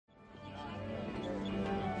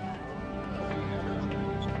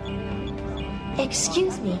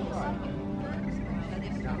Excuse me.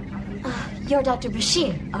 You're Dr.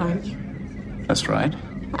 Bashir, aren't you? That's right.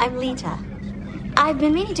 I'm Lita. I've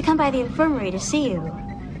been meaning to come by the infirmary to see you.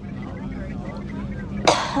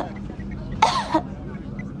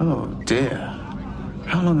 Oh, dear.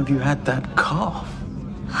 How long have you had that cough?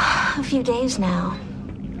 A few days now.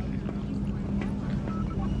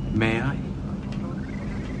 May I?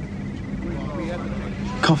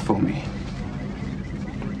 Cough for me.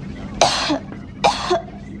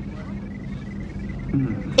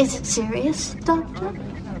 Is it serious, Doctor?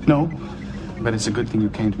 No, but it's a good thing you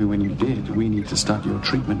came to me when you did. We need to start your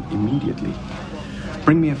treatment immediately.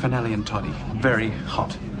 Bring me a finale and toddy. Very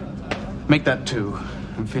hot. Make that 2.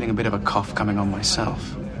 I'm feeling a bit of a cough coming on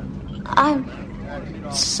myself. I'm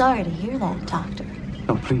sorry to hear that, Doctor.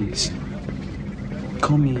 Oh, please.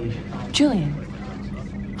 Call me... Julian.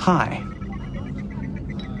 Hi.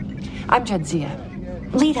 I'm Jadzia.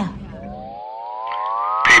 Lita.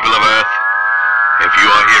 People of Earth, if you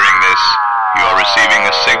are hearing this, you are receiving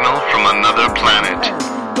a signal from another planet.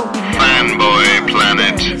 Fanboy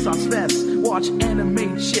Planet. Watch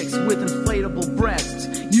anime chicks with inflatable breasts.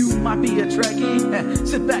 You might be a Trekkie.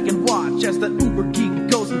 Sit back and watch as the uber geek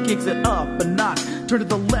goes and kicks it up a notch. Turn to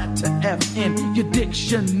the letter F in your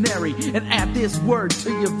dictionary and add this word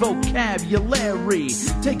to your vocabulary.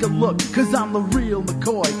 Take a look, cause I'm the real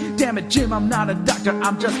McCoy. Damn it, Jim, I'm not a doctor.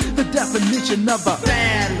 I'm just the definition of a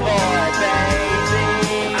fanboy,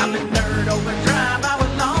 baby. I'm a nerd overdrive. I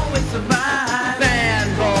will always survive.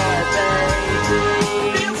 Fanboy,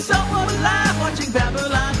 baby. Feel so alive watching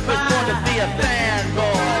Babylon 5. We're going to be a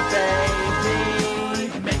fanboy,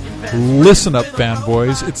 baby. Listen up,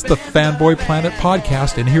 fanboys. It's the Fanboy Planet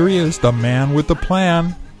podcast, and here he is, the man with the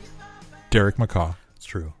plan, Derek McCaw. It's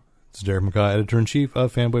true. It's Derek McCaw, editor-in-chief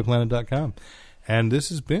of fanboyplanet.com. And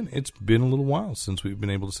it's been a little while since we've been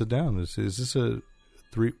able to sit down. Is this a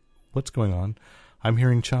 3... What's going on? I'm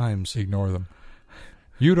hearing chimes. Ignore them.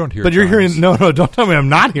 You don't hear but chimes. You're hearing... No, don't tell me I'm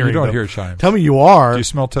not hearing You don't them. hear chimes. Tell me you are. Do you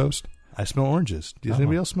smell toast? I smell oranges. Does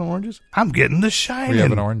anybody else smell oranges? I'm getting the shining. We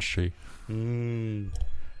have an orange tree.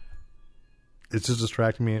 It's just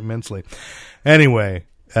distracting me immensely. Anyway,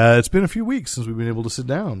 it's been a few weeks since we've been able to sit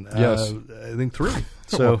down. Yes. I think 3.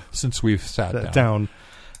 So well, since we've sat down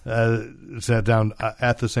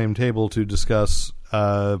at the same table to discuss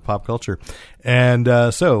pop culture. And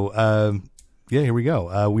here we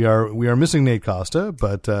go. We are missing Nate Costa,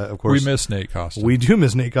 but of course we miss Nate Costa. We do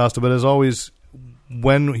miss Nate Costa, but as always,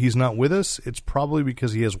 when he's not with us, it's probably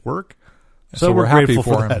because he has work. So we're happy grateful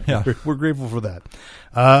for him. that. Yeah. We're grateful for that.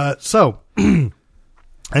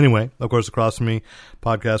 Anyway, of course, across from me,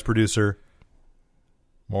 podcast producer,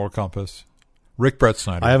 Moral Compass, Rick Brett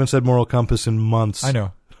Snyder. I haven't said Moral Compass in months. I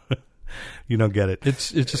know. You don't get it.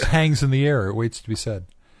 It just hangs in the air. It waits to be said.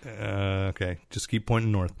 Okay, just keep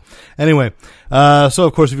pointing north. Anyway, so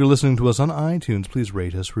of course, if you're listening to us on iTunes, please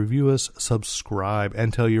rate us, review us, subscribe,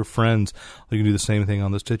 and tell your friends. You can do the same thing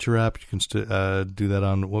on the Stitcher app. You can do that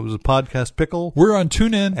on, what was it, Podcast Pickle? We're on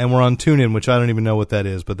TuneIn. And we're on TuneIn, which I don't even know what that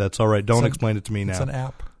is, but that's all right. Don't explain it to me now. It's an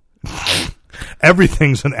app.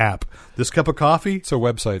 Everything's an app. This cup of coffee? It's a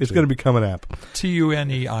website. It's going to become an app.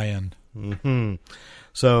 TUNEIN. Mm-hmm.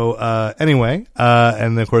 So, anyway,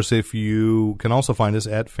 and of course, if you can also find us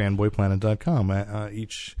at fanboyplanet.com.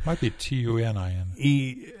 Each might be TUNIN.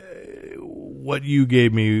 What you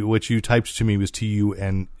gave me, what you typed to me was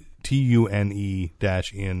TUNE-in.com.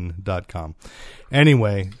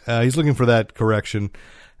 Anyway, he's looking for that correction.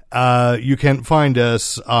 You can find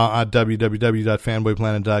us at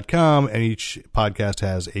www.fanboyplanet.com, and each podcast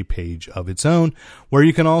has a page of its own where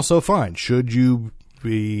you can also find, should you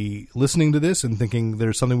be listening to this and thinking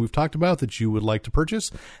there's something we've talked about that you would like to purchase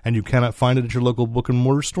and you cannot find it at your local book and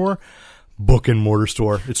mortar store.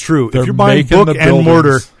 It's true. They're if you're buying book and buildings.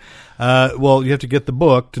 mortar, well, you have to get the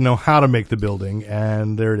book to know how to make the building,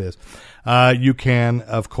 and there it is. You can,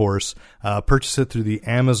 of course, purchase it through the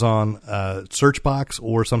Amazon search box,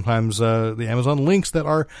 or sometimes the Amazon links that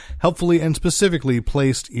are helpfully and specifically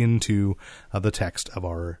placed into the text of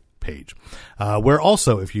our page. Where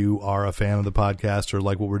also, if you are a fan of the podcast or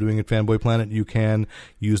like what we're doing at Fanboy Planet, you can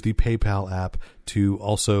use the PayPal app to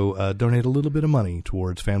also donate a little bit of money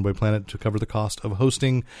towards Fanboy Planet to cover the cost of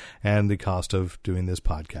hosting and the cost of doing this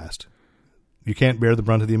podcast. You can't bear the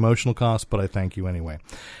brunt of the emotional cost, but I thank you anyway.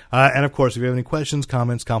 And of course, if you have any questions,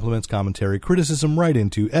 comments, compliments, commentary, criticism, write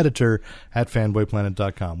into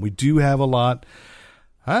editor@fanboyplanet.com. We do have a lot.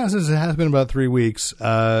 Since it has been about 3 weeks,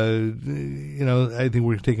 I think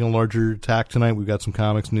we're taking a larger tack tonight. We've got some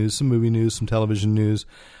comics news, some movie news, some television news,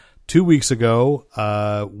 2 weeks ago,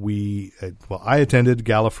 I attended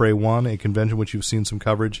Gallifrey 1, a convention which you've seen some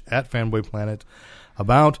coverage at Fanboy Planet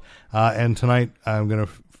about, and tonight we're going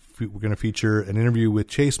to feature an interview with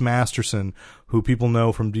Chase Masterson, who people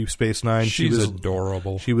know from Deep Space Nine. She's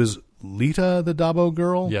adorable. She was Lita, the Dabo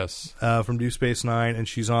girl, yes, from Deep Space Nine, and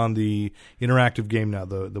she's on the interactive game now,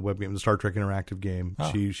 the web game, the Star Trek interactive game. Oh.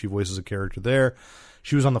 She voices a character there.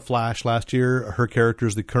 She was on The Flash last year. Her character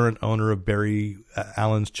is the current owner of Barry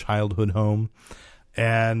Allen's childhood home.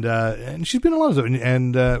 And she's been in a lot of stuff.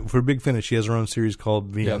 And for Big Finish, she has her own series called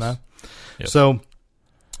Vienna. Yes. So,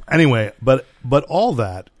 anyway, but all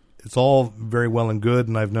that, it's all very well and good.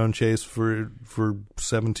 And I've known Chase for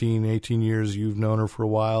 17, 18 years. You've known her for a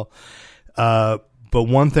while. But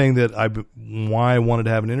one thing that why I wanted to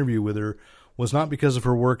have an interview with her was not because of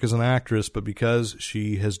her work as an actress, but because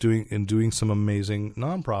she has doing some amazing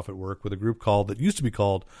nonprofit work with a group that used to be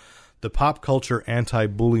called the Pop Culture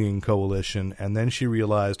Anti-Bullying Coalition. And then she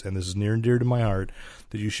realized, and this is near and dear to my heart,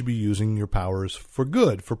 that you should be using your powers for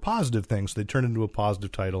good, for positive things. So they turned into a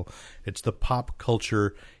positive title. It's the Pop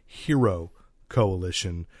Culture Hero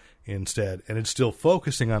Coalition instead. And it's still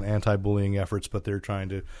focusing on anti-bullying efforts, but they're trying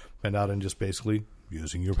to bend out and just basically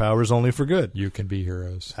using your powers only for good. You can be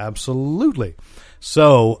heroes. Absolutely.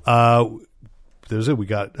 So, there's it. We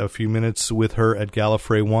got a few minutes with her at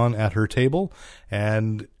Gallifrey 1 at her table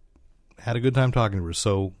and had a good time talking to her.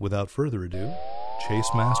 So, without further ado, Chase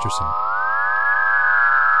Masterson.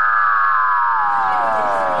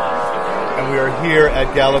 And we are here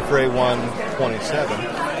at Gallifrey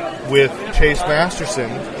 127 with Chase Masterson,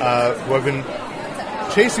 who I've been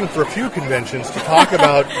chasing for a few conventions to talk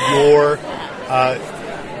about your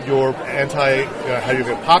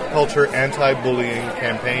pop culture anti-bullying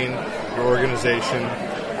campaign, your organization.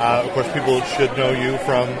 Of course, people should know you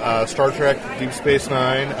from Star Trek, Deep Space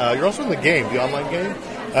Nine. You're also in the game, the online game,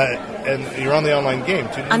 and you're on the online game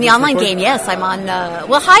too. On the online game, yes, I'm on.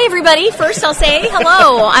 Well, hi everybody. First, I'll say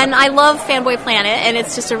hello, and I love Fanboy Planet, and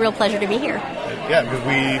it's just a real pleasure to be here. Yeah, because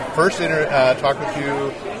we first talked with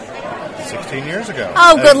you 16 years ago.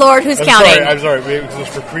 Oh, good Lord, who's counting? I'm sorry. It was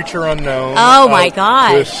for Creature Unknown. Oh, my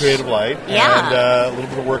gosh. With Creative Light. Yeah. And a little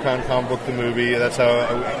bit of work on Comic Book the Movie. That's how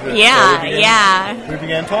we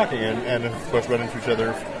began talking and, of course, running into each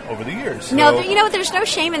other over the years. So. No, there's no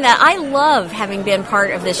shame in that. I love having been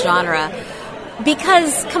part of this genre.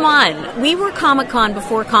 Because, come on, we were Comic-Con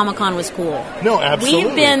before Comic-Con was cool. No, absolutely.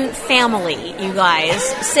 We've been family, you guys,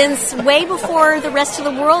 since way before the rest of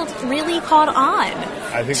the world really caught on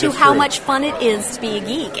to how much fun it is to be a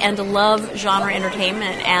geek and to love genre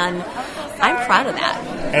entertainment, and I'm proud of that.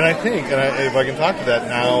 And I think, if I can talk to that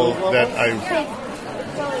now that I've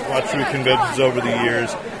watched you at conventions over the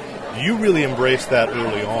years, you really embraced that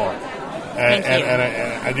early on. And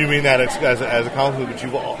I do mean that as a compliment, but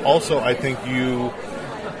you've also, I think, you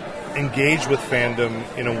engage with fandom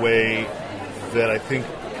in a way that I think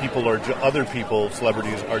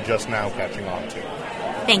celebrities are just now catching on to.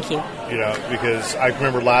 Thank you. Because I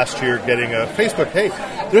remember last year getting a Facebook, hey,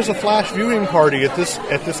 there's a Flash viewing party at this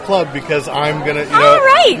club because I'm gonna,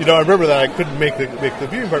 right. I remember that I couldn't make the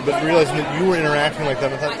viewing party, but realizing that you were interacting like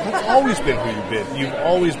that, I thought that's always been who you've been. You've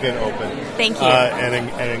always been open. Thank you. And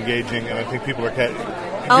engaging, and I think people are.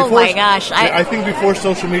 My gosh! I think before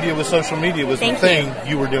social media was the thing,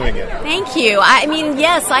 you were doing it. Thank you. I mean,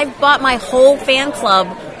 yes, I've bought my whole fan club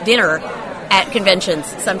dinner at conventions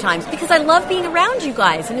sometimes because I love being around you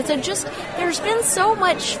guys, and there's been so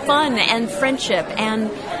much fun and friendship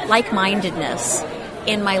and like-mindedness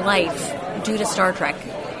in my life due to Star Trek,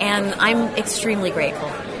 and I'm extremely grateful.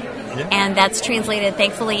 Yeah. And that's translated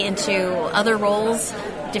thankfully into other roles,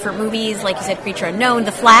 different movies, like you said, Creature Unknown,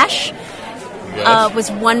 The Flash. Yes.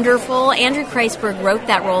 Was wonderful. Andrew Kreisberg wrote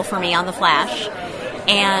that role for me on The Flash,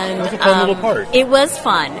 and it was a fun little part. It was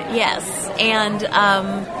fun, yes, and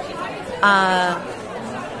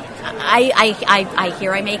I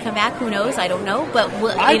hear I may come back. Who knows? I don't know. But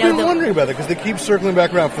I've been wondering about that because they keep circling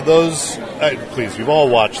back around. For those, please, you've all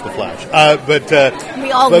watched The Flash, but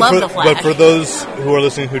we all love The Flash. But for those who are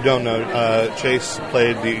listening who don't know, Chase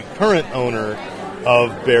played the current owner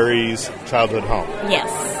of Barry's childhood home. Yes,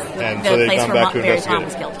 and so they've gone back to Barry's investigate. mom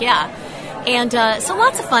was killed. Yeah. And so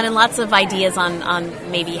lots of fun and lots of ideas on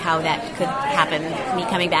maybe how that could happen, me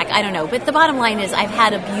coming back. I don't know. But the bottom line is I've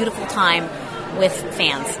had a beautiful time with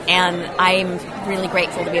fans, and I'm really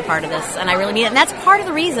grateful to be a part of this, and I really mean it. And that's part of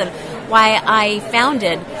the reason why I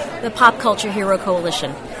founded the Pop Culture Hero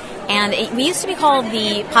Coalition. And we used to be called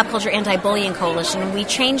the Pop Culture Anti-Bullying Coalition, and we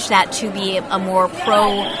changed that to be a more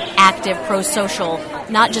proactive, pro-social,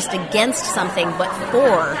 not just against something, but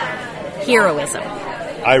for heroism.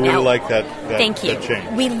 I really Now, like that thank you. that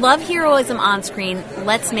change. We love heroism on screen.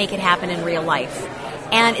 Let's make it happen in real life.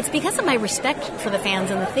 And it's because of my respect for the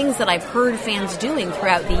fans and the things that I've heard fans doing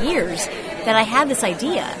throughout the years that I had this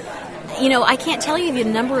idea. You know, I can't tell you the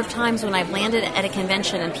number of times when I've landed at a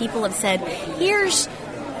convention and people have said, here's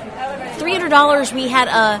 $300, we had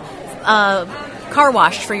a car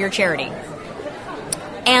wash for your charity.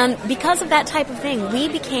 And because of that type of thing, we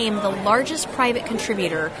became the largest private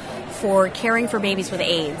contributor for caring for babies with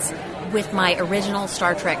AIDS with my original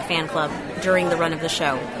Star Trek fan club during the run of the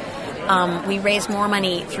show. We raised more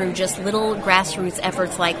money through just little grassroots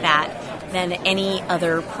efforts like that than any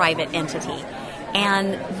other private entity.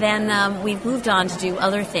 And then we've moved on to do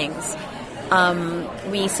other things.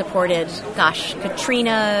 We supported,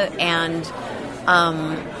 Katrina and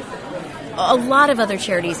a lot of other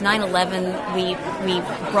charities. 9/11, we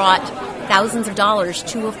brought thousands of dollars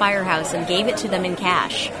to a firehouse and gave it to them in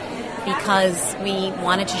cash because we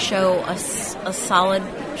wanted to show a solid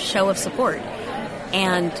show of support.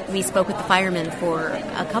 And we spoke with the firemen for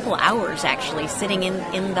a couple hours, actually, sitting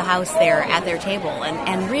in the house there at their table.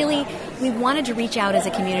 And really, we wanted to reach out as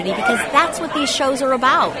a community because that's what these shows are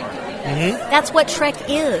about. Mm-hmm. That's what Trek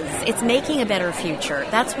is. It's making a better future.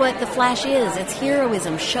 That's what The Flash is. It's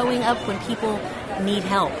heroism, showing up when people need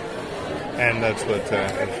help. And that's what,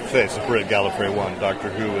 today, so we're at Gallifrey 1, Doctor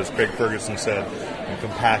Who, as Craig Ferguson said,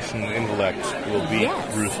 compassion and intellect will beat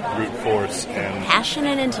brute force. And passion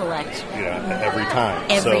and intellect. Yeah, every time.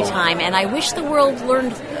 Every time. And I wish the world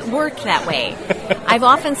worked that way. I've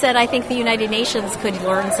often said I think the United Nations could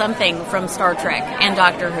learn something from Star Trek and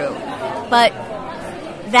Doctor Who. But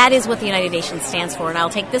that is what the United Nations stands for, and I'll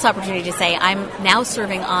take this opportunity to say I'm now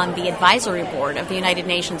serving on the advisory board of the United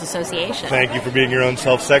Nations Association. Thank you for being your own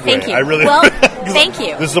self-segue. Thank you. I really, well, thank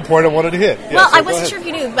you. This is the point I wanted to hit. Yeah, well, so I wasn't sure if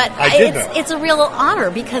you knew, but it's a real honor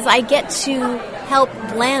because I get to help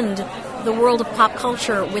blend the world of pop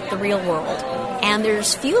culture with the real world, and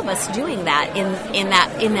there's few of us doing that in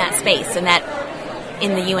that space,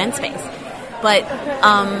 in the UN space, but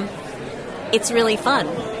it's really fun.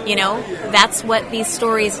 You know, that's what these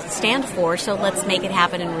stories stand for, so let's make it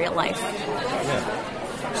happen in real life.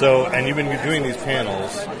 Yeah. So, and you've been doing these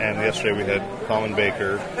panels, and yesterday we had Colin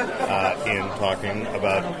Baker in talking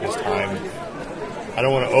about his time. I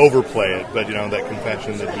don't want to overplay it, but, you know, that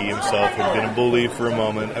confession that he himself had been a bully for a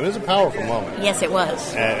moment. I mean, it was a powerful moment. Yes, it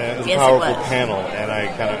was. And it was a powerful panel, and I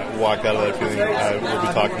kind of walked out of that feeling. We'll be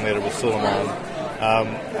talking later with Suleiman.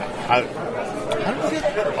 How do you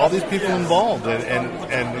get all these people involved? And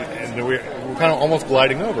we're kind of almost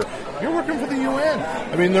gliding over. You're working for the UN.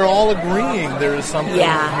 I mean, they're all agreeing there is something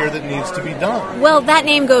here that needs to be done. Well, that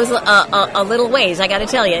name goes a little ways, I got to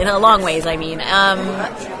tell you. In a long ways, I mean.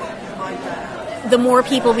 The more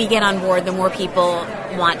people we get on board, the more people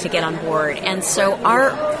want to get on board. And so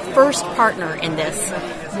our first partner in this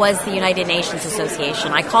was the United Nations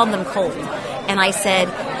Association. I called them cold. And I said,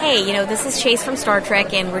 hey, you know, this is Chase from Star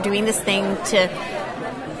Trek, and we're doing this thing to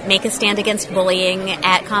make a stand against bullying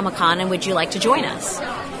at Comic-Con, and would you like to join us?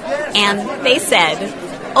 And they said,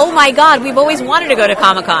 oh my God, we've always wanted to go to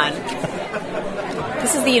Comic-Con.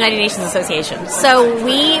 This is the United Nations Association. So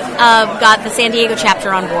we got the San Diego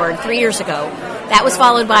chapter on board 3 years ago. That was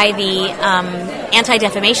followed by the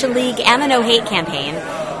Anti-Defamation League and the No Hate campaign,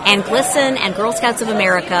 and GLSEN and Girl Scouts of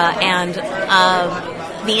America and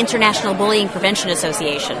the International Bullying Prevention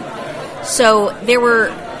Association. So there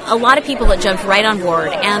were a lot of people that jumped right on board,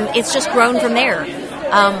 and it's just grown from there.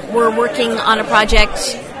 We're working on a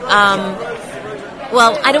project.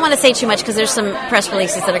 Well, I don't want to say too much because there's some press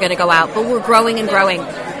releases that are going to go out, but we're growing and growing.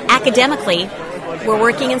 Academically, we're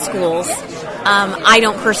working in schools. I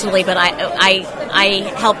don't personally, but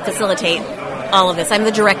I help facilitate all of this. I'm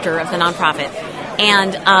the director of the nonprofit,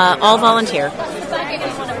 and all volunteer.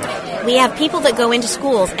 We have people that go into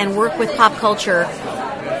schools and work with pop culture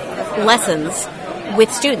lessons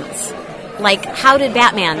with students. Like, how did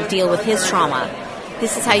Batman deal with his trauma?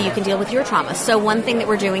 This is how you can deal with your trauma. So one thing that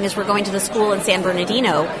we're doing is we're going to the school in San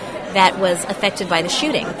Bernardino that was affected by the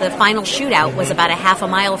shooting. The final shootout was about a half a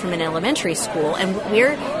mile from an elementary school, and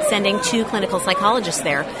we're sending 2 clinical psychologists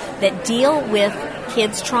there that deal with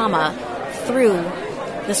kids' trauma through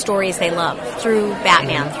the stories they love, through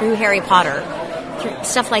Batman, through Harry Potter, through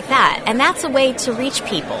stuff like that. And that's a way to reach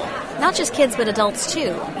people, not just kids but adults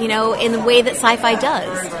too, you know, in the way that sci-fi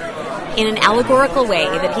does, in an allegorical way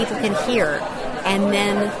that people can hear and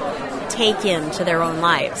then take into their own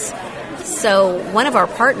lives. So one of our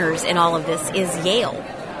partners in all of this is Yale.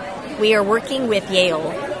 We are working with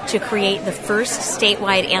Yale to create the first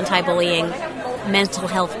statewide anti-bullying mental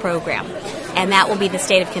health program. And that will be the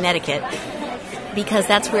state of Connecticut, because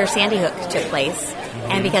that's where Sandy Hook took place.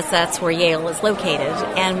 and because that's where Yale is located.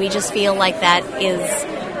 And we just feel like that is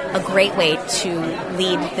a great way to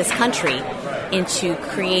lead this country into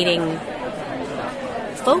creating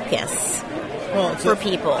focus for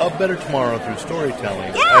people. A better tomorrow through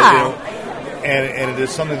storytelling. Yeah. And it is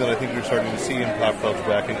something that I think you're starting to see in pop culture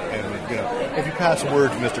back. And if you pass a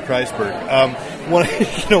word to Mr. Kreisberg,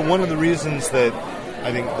 one of the reasons that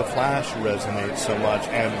I think The Flash resonates so much,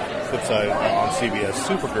 and flip side on CBS,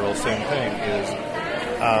 Supergirl, same thing, is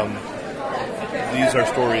these are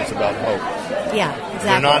stories about hope. Yeah, exactly.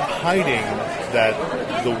 They're not hiding that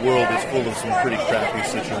the world is full of some pretty crappy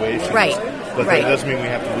situations. Right. But that doesn't mean we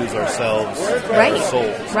have to lose ourselves and our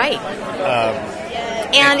souls. Right.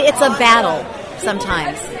 And it's a battle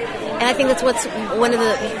sometimes. And I think that's what's one of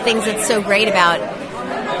the things that's so great about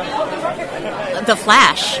The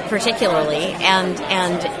Flash, particularly, and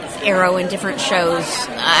Arrow and different shows.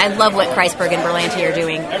 I love what Kreisberg and Berlanti are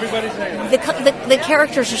doing. The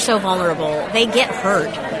characters are so vulnerable. They get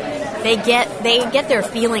hurt. They get their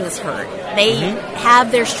feelings hurt. They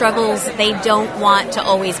have their struggles. They don't want to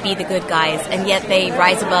always be the good guys, and yet they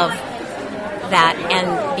rise above that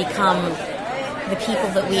and become the people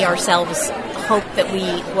that we ourselves hope that we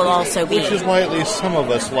will also be. Which is why at least some of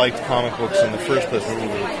us liked comic books in the first place when we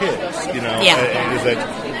were kids, Yeah. Is that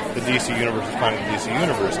the DC Universe is finding the DC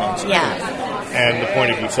Universe on screen. Yeah. And the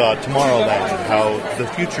point of you saw Tomorrowland, how the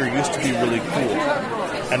future used to be really cool,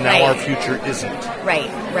 and now our future isn't. Right.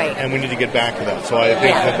 And we need to get back to that. So I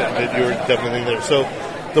think that you're definitely there. So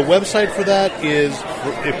the website for that is,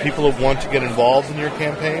 if people want to get involved in your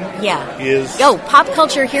campaign, is...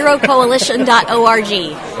 popcultureherocoalition.org.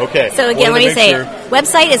 Okay. So again, let me say it.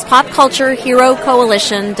 Website is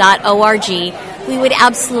popcultureherocoalition.org. We would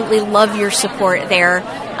absolutely love your support there.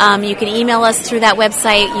 You can email us through that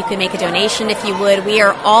website. You can make a donation if you would. We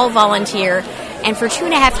are all volunteer. And for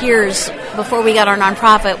 2.5 years before we got our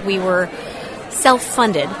nonprofit, we were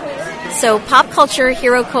self-funded. So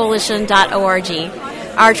popcultureherocoalition.org.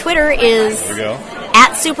 Our Twitter is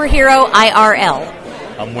 @superheroIRL.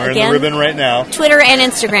 I'm wearing the ribbon right now. Twitter and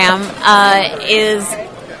Instagram is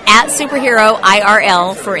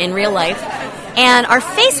 @superheroIRL for in real life. And our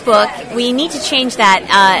Facebook, we need to change that.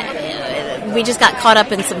 We just got caught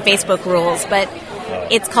up in some Facebook rules, but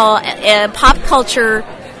it's called Pop Culture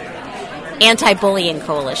Anti-Bullying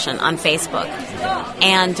Coalition on Facebook.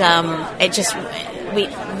 And it just...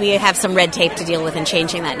 We have some red tape to deal with in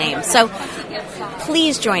changing that name. So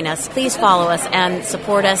please join us, please follow us, and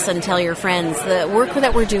support us and tell your friends. The work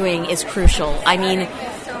that we're doing is crucial. I mean,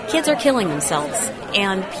 kids are killing themselves,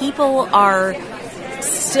 and people are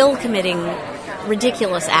still committing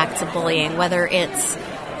ridiculous acts of bullying, whether it's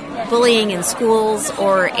bullying in schools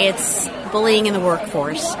or it's bullying in the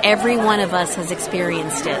workforce. Every one of us has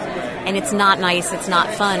experienced it, and it's not nice, it's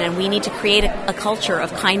not fun, and we need to create a culture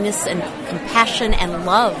of kindness and compassion and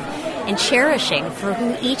love and cherishing for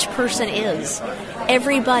who each person is.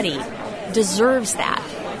 Everybody deserves that.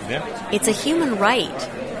 Yeah. It's a human right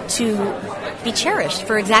to be cherished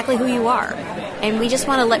for exactly who you are, and we just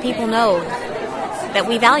want to let people know that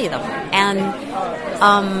we value them. And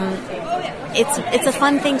it's a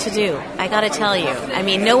fun thing to do, I gotta tell you. I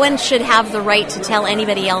mean, no one should have the right to tell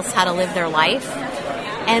anybody else how to live their life.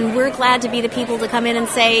 And we're glad to be the people to come in and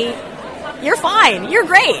say, you're fine, you're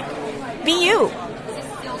great, be you.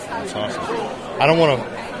 That's awesome. I don't want to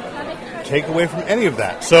take away from any of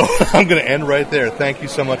that, so I'm going to end right there. Thank you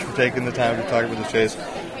so much for taking the time to talk with us, Chase.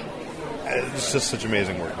 It's just such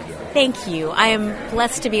amazing work you're doing. Thank you. I am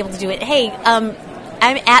blessed to be able to do it. Hey, I'm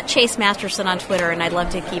at Chase Masterson on Twitter, and I'd love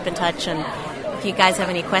to keep in touch. And if you guys have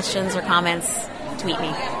any questions or comments, tweet me.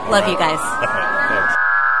 Love you guys. Thanks.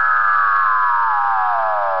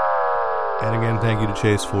 And again, thank you to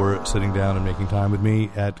Chase for sitting down and making time with me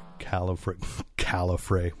at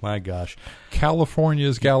Gallifrey. My gosh.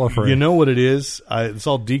 California's Gallifrey. You know what it is? It's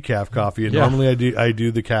all decaf coffee, and normally I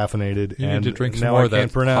do the caffeinated. You and need to drink some now more I of that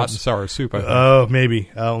can't pronounce. hot and sour soup. Oh, maybe.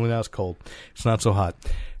 Only now it's cold. It's not so hot.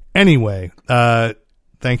 Anyway,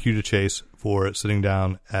 thank you to Chase for sitting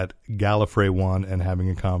down at Gallifrey 1 and having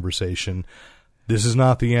a conversation. This is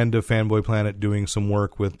not the end of Fanboy Planet doing some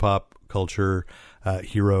work with Pop Culture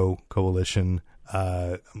Hero Coalition.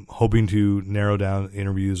 I'm hoping to narrow down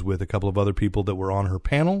interviews with a couple of other people that were on her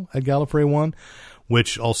panel at Gallifrey 1,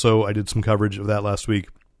 which also I did some coverage of that last week.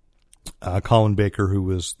 Colin Baker, who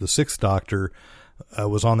was the Sixth Doctor,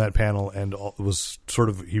 was on that panel and was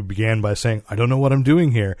he began by saying, I don't know what I'm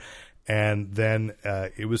doing here. And then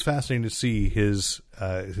it was fascinating to see his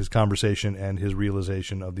conversation and his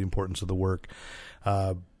realization of the importance of the work.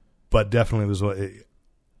 But definitely was.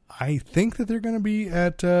 I think that they're going to be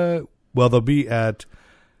at. They'll be at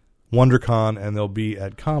WonderCon, and they'll be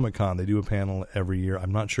at Comic-Con. They do a panel every year.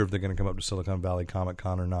 I'm not sure if they're going to come up to Silicon Valley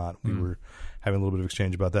Comic-Con or not. We were having a little bit of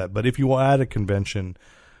exchange about that. But if you are at a convention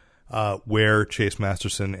where Chase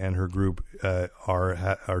Masterson and her group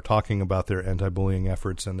are talking about their anti-bullying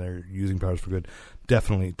efforts and they're using powers for good,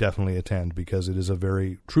 definitely attend, because it is a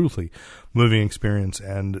very, truly moving experience,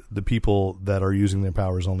 and the people that are using their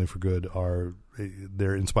powers only for good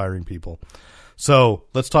they're inspiring people. So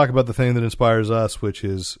let's talk about the thing that inspires us, which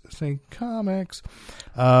is, say, comics.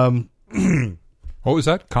 What was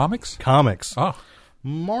that? Comics? Comics. Oh.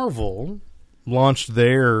 Marvel launched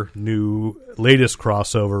their latest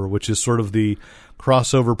crossover, which is sort of the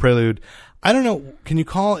crossover prelude. I don't know, can you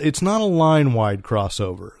call it? It's not a line-wide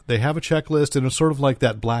crossover. They have a checklist, and it's sort of like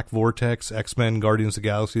that Black Vortex, X-Men, Guardians of the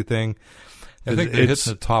Galaxy thing. I think they hit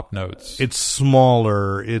the top notes. It's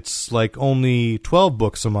smaller. It's like only 12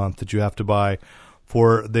 books a month that you have to buy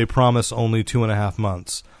for, they promise, only 2.5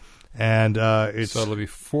 months. And so it'll be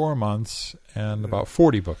 4 months and about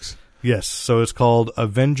 40 books. Yes, so it's called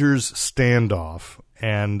Avengers Standoff,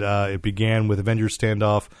 and it began with Avengers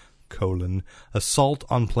Standoff, Assault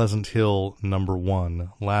on Pleasant Hill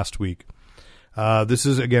 #1 last week. This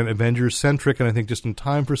is, again, Avengers-centric, and I think just in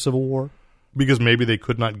time for Civil War, because maybe they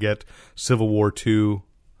could not get Civil War II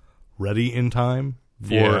ready in time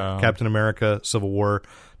for Captain America Civil War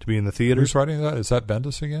to be in the theaters. Who's writing that? Is that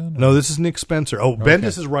Bendis again? No, this is Nick Spencer. Oh, okay.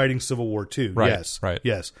 Bendis is writing Civil War II. Right, yes, right.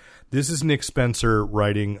 Yes. This is Nick Spencer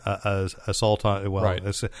writing Assault on,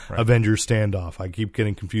 it's Avengers Standoff. I keep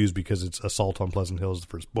getting confused because it's Assault on Pleasant Hill is the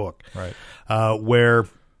first book. Right. Where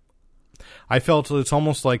I felt it's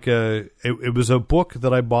almost like it was a book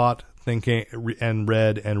that I bought thinking and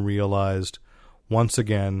read and realized once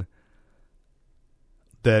again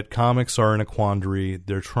that comics are in a quandary.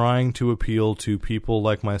 They're trying to appeal to people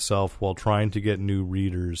like myself while trying to get new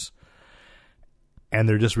readers. And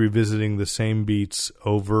they're just revisiting the same beats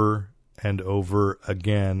over and over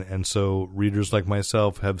again. And so readers like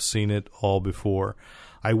myself have seen it all before.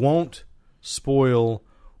 I won't spoil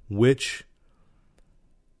which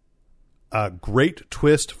great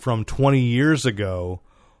twist from 20 years ago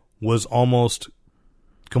was almost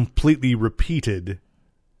completely repeated.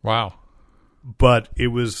 Wow. But it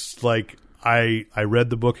was like I read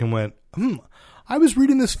the book and went, I was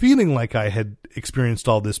reading this feeling like I had experienced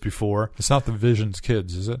all this before. It's not the Vision's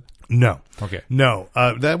kids, is it? No. Okay. No.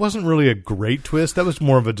 That wasn't really a great twist. That was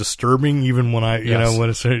more of a disturbing, even when when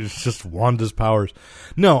it's just Wanda's powers.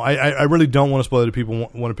 No, I really don't want to spoil it if people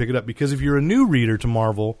want to pick it up, because if you're a new reader to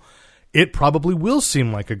Marvel, it probably will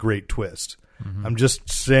seem like a great twist. Mm-hmm. I'm just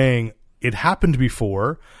saying it happened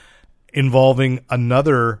before, involving an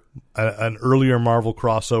earlier Marvel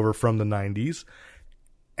crossover from the 90s.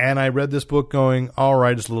 And I read this book going, all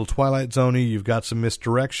right, it's a little Twilight Zone-y. You've got some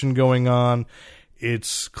misdirection going on.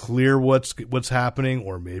 It's clear what's happening,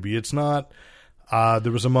 or maybe it's not.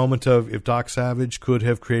 There was a moment of, if Doc Savage could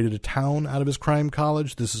have created a town out of his crime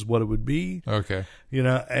college, this is what it would be. Okay.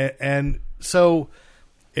 And so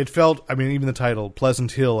it felt, I mean, even the title,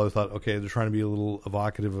 Pleasant Hill, I thought, okay, they're trying to be a little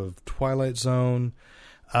evocative of Twilight Zone.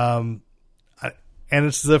 And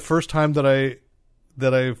it's the first time that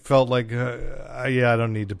I felt like, I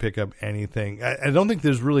don't need to pick up anything. I don't think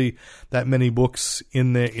there's really that many books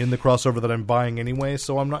in the crossover that I'm buying anyway,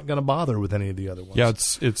 so I'm not going to bother with any of the other ones. Yeah,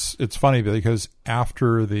 it's funny because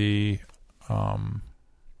after the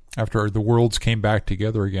worlds came back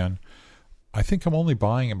together again, I think I'm only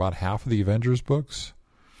buying about half of the Avengers books,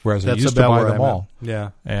 whereas I used to buy them all.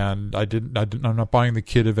 Yeah, and I'm not buying the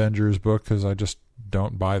Kid Avengers book because I just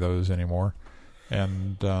don't buy those anymore.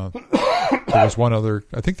 And there was one other.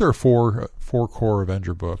 I think there are four core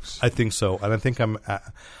Avenger books. I think so, and I think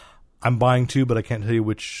I'm buying two, but I can't tell you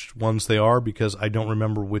which ones they are because I don't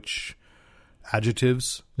remember which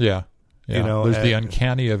adjectives. Yeah. There's the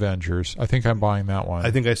Uncanny Avengers. I think I'm buying that one.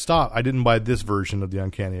 I think I stopped. I didn't buy this version of the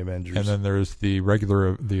Uncanny Avengers. And then there's the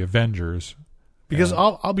regular the Avengers. Because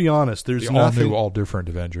I'll be honest, there's the nothing... all new, all different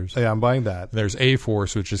Avengers. Yeah, I'm buying that. There's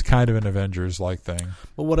A-Force, which is kind of an Avengers-like thing.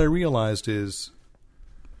 But what I realized is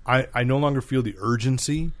I no longer feel the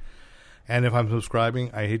urgency, and if I'm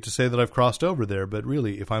subscribing, I hate to say that I've crossed over there, but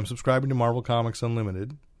really, if I'm subscribing to Marvel Comics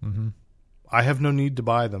Unlimited, I have no need to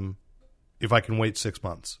buy them if I can wait 6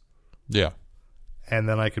 months. Yeah. And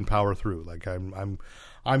then I can power through. Like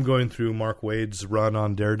I'm going through Mark Waid's run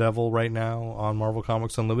on Daredevil right now on Marvel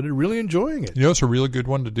Comics Unlimited, really enjoying it. You know, it's a really good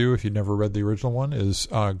one to do if you've never read the original one, is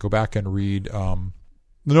go back and read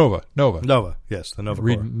Nova. Yes, the Nova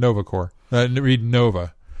Read Corps. Nova Corps. Read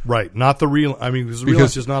Nova. Right, not the real. I mean, because the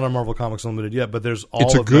relaunch is not on Marvel Comics Unlimited yet, but there's all.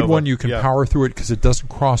 It's a good Nova. one. You can power through it because it doesn't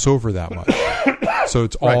cross over that much. So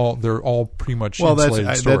it's all they're all pretty much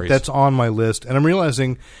insulated stories. That's on my list, and I'm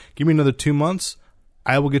realizing, give me another 2 months,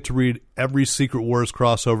 I will get to read every Secret Wars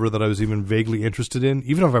crossover that I was even vaguely interested in,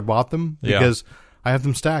 even if I bought them, because I have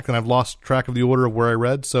them stacked, and I've lost track of the order of where I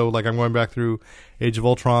read. So, like, I'm going back through Age of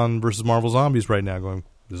Ultron versus Marvel Zombies right now, going,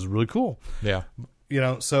 this is really cool. Yeah.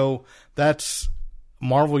 So that's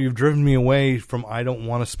Marvel. You've driven me away from I don't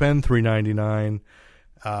want to spend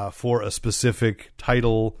 $3.99 for a specific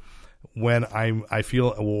title when I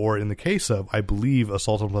feel, or in the case of, I believe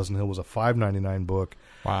Assault on Pleasant Hill was a $5.99 book.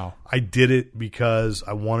 Wow. I did it because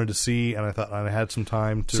I wanted to see, and I thought I had some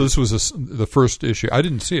time to. So this was the first issue. I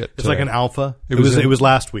didn't see it. It's like an alpha. It was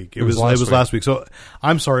last week. It was last week. So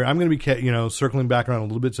I'm sorry. I'm going to be circling back around a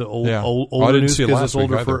little bit to older news because it's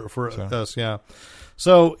older for us. Yeah.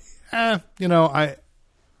 So I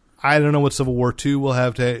don't know what Civil War II will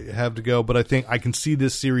have to go, but I think I can see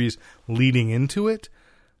this series leading into it.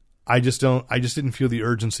 I just didn't feel the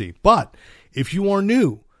urgency. But if you are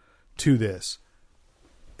new to this,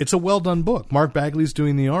 it's a well done book. Mark Bagley's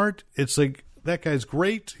doing the art. It's like, that guy's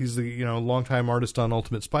great. He's the longtime artist on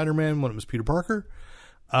Ultimate Spider-Man when it was Peter Parker.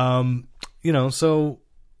 So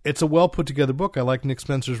it's a well put together book. I like Nick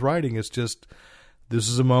Spencer's writing. It's just, this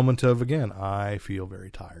is a moment of, again, I feel very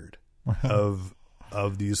tired of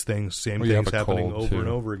these things, things happening over and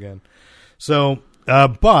over again. So,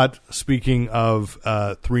 but speaking of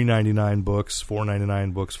 $3.99 books,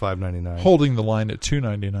 $4.99 books, $5.99, holding the line at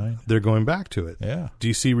 $2.99, they're going back to it. Yeah,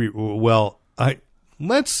 DC.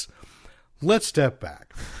 Let's step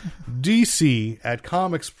back. DC at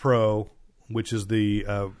Comics Pro, which is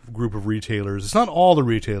the group of retailers. It's not all the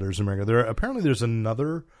retailers in America. There's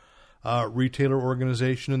another retailer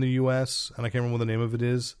organization in the U.S. and I can't remember what the name of it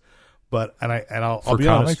is. But I'll be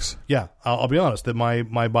honest. Yeah, I'll be honest that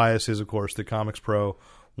my bias is, of course, the Comics Pro.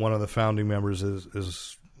 One of the founding members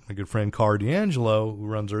is my good friend Car D'Angelo, who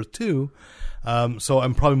runs Earth 2. So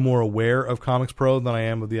I'm probably more aware of Comics Pro than I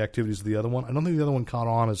am of the activities of the other one. I don't think the other one caught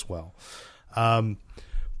on as well.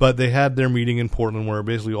 But they had their meeting in Portland where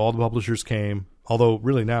basically all the publishers came. Although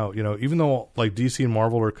really now, even though like DC and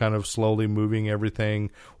Marvel are kind of slowly moving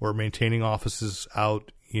everything or maintaining offices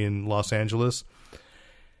out in Los Angeles,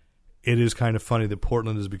 it is kind of funny that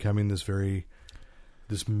Portland is becoming this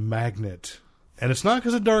magnet. And it's not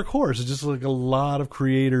because of Dark Horse. It's just like a lot of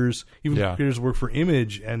creators, creators who work for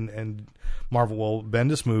Image and Marvel. Well,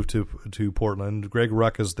 Bendis moved to Portland. Greg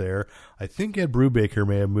Ruck is there. I think Ed Brubaker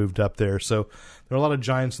may have moved up there. So there are a lot of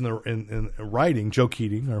giants in writing. Joe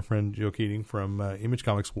Keating, our friend Joe Keating from Image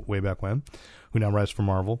Comics way back when, who now writes for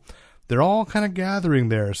Marvel. They're all kind of gathering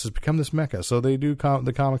there. It's become this mecca. So they do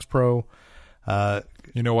the Comics Pro.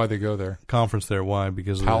 You know why they go there? Conference there. Why?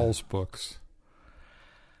 Because Powell's books.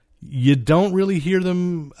 You don't really hear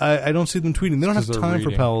them. I don't see them tweeting. They don't have time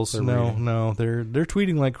for Powell's. No. They're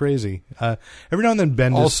tweeting like crazy. Every now and then,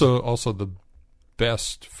 Bendis. Also the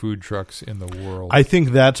best food trucks in the world. I think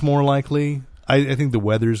that's more likely. I think the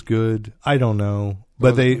weather's good. I don't know,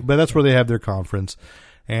 but that's where they have their conference.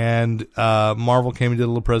 And Marvel came and did a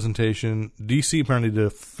little presentation. DC apparently did a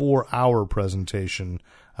 4-hour presentation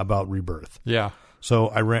about Rebirth. Yeah. So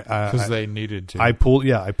I ran because they needed to. I pulled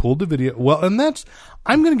the video. Well, and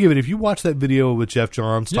I'm going to give it. If you watch that video with Jeff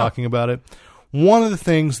Johns talking about it, one of the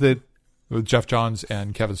things that with Jeff Johns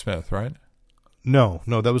and Kevin Smith, right? No,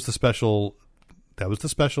 that was the special.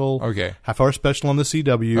 Okay. Half-hour special on the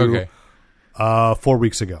CW. Okay. 4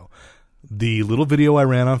 weeks ago, the little video I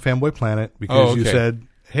ran on Fanboy Planet because you said,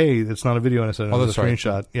 "Hey, it's not a video," and I said, "No, it's a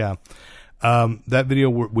screenshot." Right. Yeah. That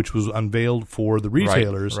video, which was unveiled for the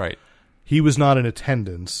retailers, right. He was not in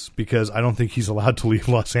attendance because I don't think he's allowed to leave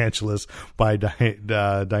Los Angeles by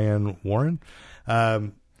Diane Warren.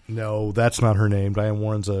 No, that's not her name. Diane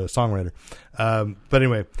Warren's a songwriter. But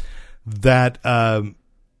anyway, that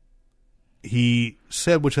he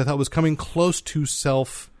said, which I thought was coming close to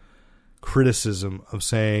self-criticism of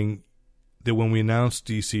saying that when we announced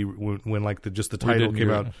DC, when like the title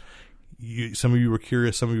came out, some of you were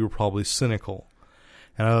curious, some of you were probably cynical.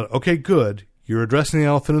 And I thought, okay, good. You're addressing the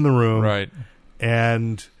elephant in the room. Right.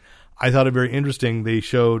 And I thought it very interesting. They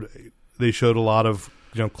showed a lot of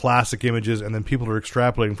classic images, and then people are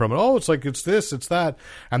extrapolating from it. Oh, it's like it's this, it's that,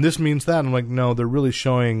 and this means that. And I'm like, no, they're really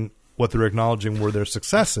showing what they're acknowledging were their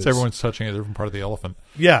successes. So everyone's touching a different part of the elephant.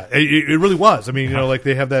 Yeah, it really was. I mean, like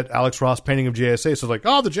they have that Alex Ross painting of JSA. So it's like,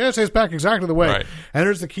 oh, the JSA is back exactly the way. Right. And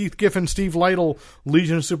there's the Keith Giffen, Steve Lytle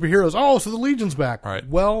Legion of Superheroes. Oh, so the Legion's back. Right.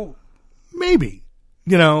 Well, maybe.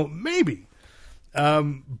 Maybe.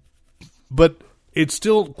 But it's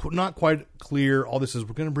still not quite clear. All this is,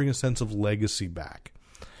 we're going to bring a sense of legacy back.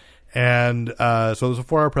 And so it was a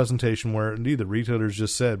 4-hour presentation where indeed the retailers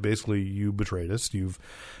just said, basically, you betrayed us. You've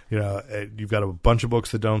got a bunch of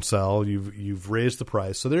books that don't sell. You've raised the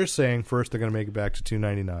price. So they're saying first they're going to make it back to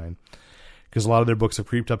 $2.99 because a lot of their books have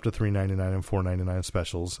creeped up to $3.99 and $4.99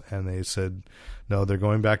 specials. And they said no, they're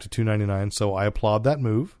going back to $2.99. So I applaud that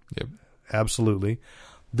move. Yep, absolutely.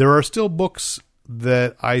 There are still books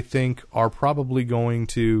that I think are probably going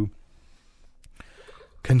to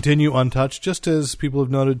continue untouched, just as people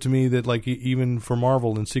have noted to me that, like, even for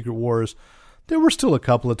Marvel and Secret Wars, there were still a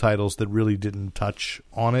couple of titles that really didn't touch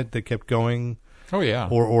on it, that kept going. Oh yeah,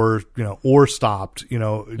 or stopped,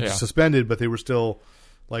 Yeah. suspended, but they were still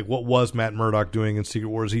like, what was Matt Murdock doing in Secret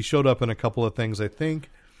Wars? He showed up in a couple of things, I think.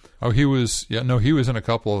 Oh, he was in a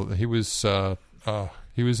couple. He was in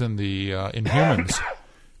the Inhumans.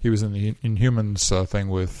 He was in the Inhumans thing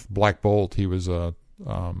with Black Bolt. He was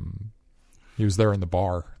he was there in the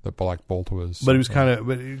bar that Black Bolt was. But he was kind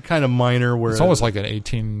of minor. Where it's almost like an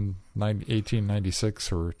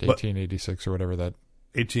 1896 or 1886 or whatever that.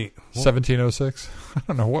 1706. I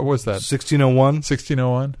don't know, what was that? 1601.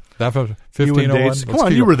 1601. That 1501. Come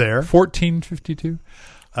on, you were there. 1452.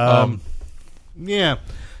 Yeah.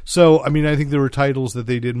 So I mean, I think there were titles that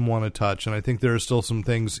they didn't want to touch, and I think there are still some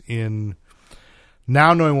things in.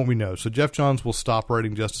 Now knowing what we know, so Jeff Johns will stop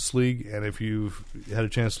writing Justice League, and if you've had a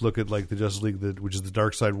chance to look at like the Justice League, which is the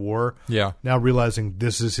Dark Side War, yeah. Now realizing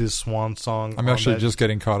this is his swan song. I'm actually just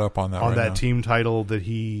getting caught up on that. On right that now. team title that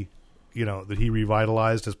he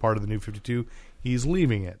revitalized as part of the New 52, he's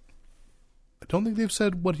leaving it. I don't think they've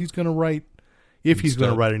said what he's going to write, if he's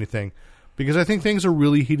going to write anything. Because I think things are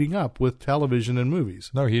really heating up with television and movies.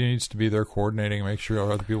 No, he needs to be there coordinating and make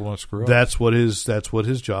sure other people don't screw up. That's what his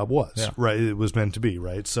job was, yeah. Right? It was meant to be,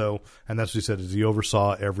 right? So, and that's what he said, is he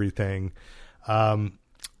oversaw everything.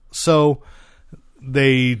 So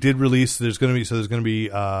they did release. There's going to be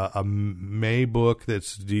a May book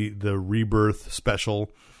that's the Rebirth special,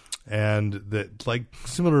 and that, like,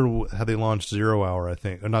 similar to how they launched Zero Hour, I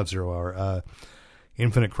think, or not Zero Hour.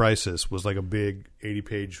 Infinite Crisis was like a big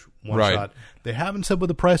 80-page one-shot. Right. They haven't said what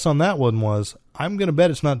the price on that one was. I'm going to bet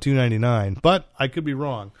it's not $2.99, but I could be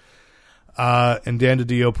wrong. And Dan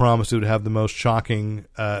DiDio promised it would have the most shocking,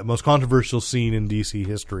 most controversial scene in DC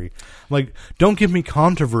history. I'm like, don't give me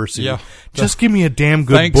controversy. Yeah. Just give me a damn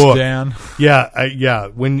good Thanks, book. Dan. Yeah.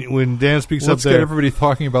 When Dan speaks Let's up there, get everybody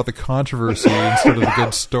talking about the controversy instead of the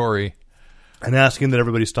good story. And asking that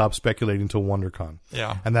everybody stop speculating until WonderCon.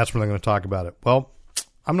 Yeah. And that's when they're going to talk about it. Well,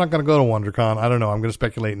 I'm not going to go to WonderCon. I don't know. I'm going to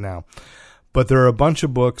speculate now. But there are a bunch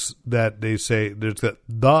of books that they say there's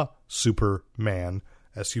the Superman,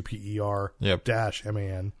 SUPER Yep.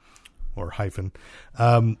 -MAN or hyphen.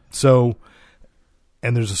 So,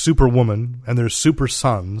 and there's a Superwoman, and there's Super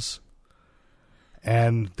Sons,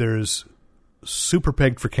 and there's Super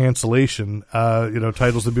Pegged for Cancellation,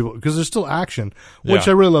 titles that people, because there's still Action, which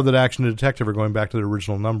Yeah. I really love that Action and Detective are going back to the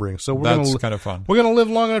original numbering. So That's kind of fun. We're going to live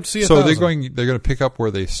long enough to see it. So they're going to pick up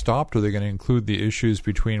where they stopped, or they're going to include the issues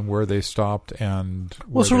between where they stopped and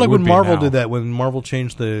Well, sort of like when Marvel did that, when Marvel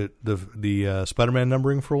changed the Spider-Man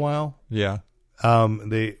numbering for a while. Yeah. Didn't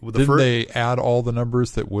they add all the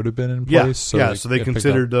numbers that would have been in Yeah, place? so they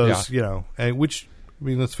considered those, Yeah. and which, I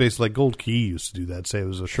mean, let's face it, like Gold Key used to do that. Say it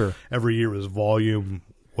was every year was volume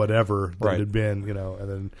whatever that Right. it had been, and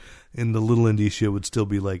then in the little indicia would still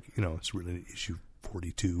be like, it's written issue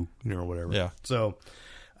 42, or whatever. Yeah. So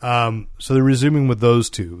they're resuming with those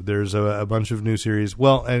two. There's a bunch of new series.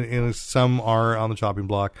 Well, and some are on the chopping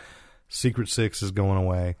block. Secret Six is going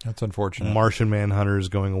away. That's unfortunate. Martian Manhunter is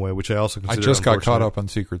going away, which I also consider. I just got caught unfortunate. up on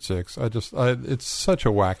Secret Six. It's such a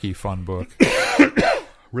wacky, fun book.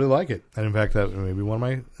 Really like it, and in fact, that may be one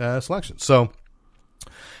of my selections. So,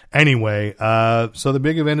 anyway, so the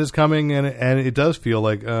big event is coming, and it does feel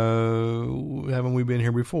like haven't we been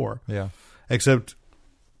here before? Yeah. Except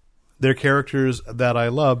they're characters that I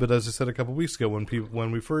love, but as I said a couple weeks ago, when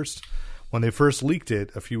they first leaked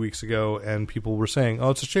it a few weeks ago, and people were saying,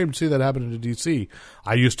 "Oh, it's a shame to see that happen to DC."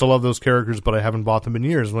 I used to love those characters, but I haven't bought them in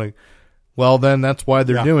years. I'm like, well, then that's why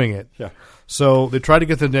they're doing it. Yeah. So they tried to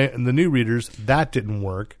get the new readers. That didn't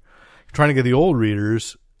work. Trying to get the old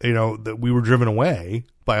readers, that we were driven away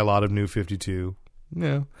by a lot of New 52.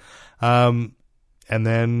 And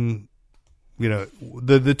then,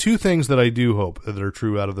 the two things that I do hope that are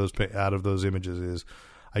true out of those images is,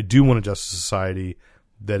 I do want a Justice Society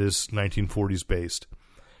that is 1940s based.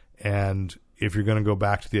 And if you're going to go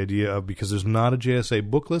back to the idea of, because there's not a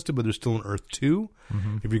JSA book listed, but there's still an Earth 2.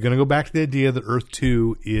 Mm-hmm. If you're going to go back to the idea that Earth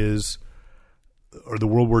 2 is, or the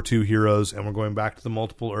World War II heroes, and we're going back to the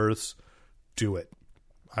multiple Earths, do it.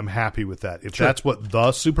 I'm happy with that. If that's what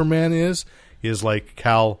the Superman is like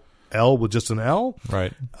Cal L with just an L.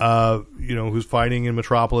 Right. Who's fighting in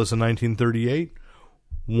Metropolis in 1938.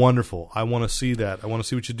 Wonderful. I want to see that. I want to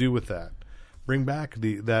see what you do with that. Bring back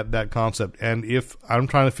that concept. And if I'm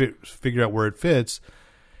trying to figure out where it fits,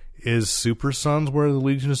 is Super Sons where the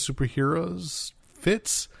Legion of Superheroes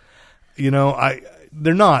fits?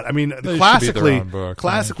 They're not. I mean, They classically, should be their own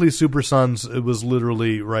book. Super Sons, it was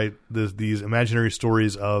literally these imaginary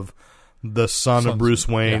stories of the son of Sons, Bruce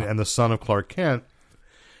Wayne yeah. and the son of Clark Kent.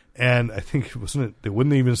 And I think they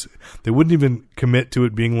wouldn't even commit to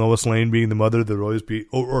it being Lois Lane being the mother. There'd always be,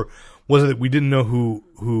 or was it that we didn't know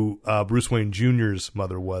who Bruce Wayne Jr.'s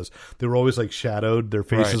mother was? They were always like shadowed. Their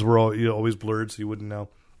faces Right. were always blurred, so you wouldn't know.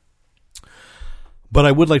 But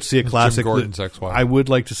I would like to see a classic. Jim Gordon's ex-wife. I would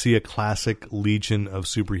like to see a classic Legion of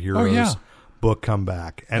Superheroes Oh, yeah. book come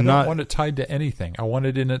back, I and don't not want it tied to anything. I want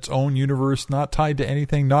it in its own universe, not tied to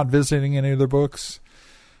anything, not visiting any other books.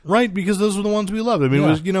 right, because those were the ones we loved. I mean, Yeah.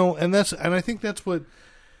 it was, and I think that's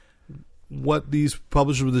what these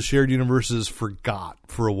publishers with the shared universes forgot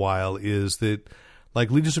for a while is that. Like,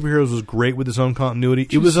 Legion of Superheroes was great with its own continuity.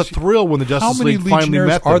 It was a thrill when the Justice How many League finally Legionnaires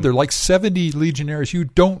met them. are there? Like 70 Legionnaires. You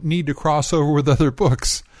don't need to cross over with other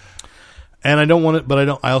books. And I don't want it,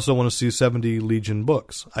 but I also want to see 70 Legion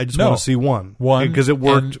books. I just No. want to see one. One, Because it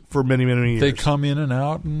worked and for many, many years. They come in and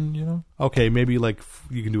out, and Okay, maybe like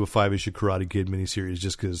you can do a 5-issue Karate Kid miniseries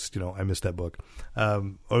just because, I missed that book.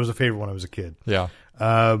 It was a favorite when I was a kid. yeah.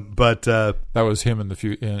 But That was him in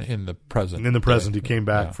the in the present. in the present, he came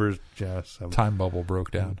back Yeah. for Time bubble broke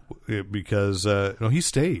down. because no, he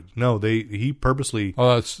stayed. No, he purposely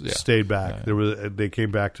Oh, that's stayed back. Yeah. They came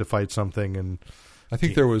back to fight something, and I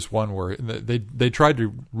think there was one where they tried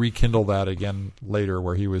to rekindle that again later,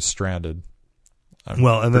 where he was stranded.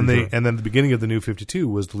 and then the beginning of the New 52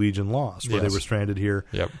 was the Legion Lost, where Yes. they were stranded here.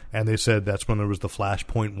 Yep. And they said that's when there was the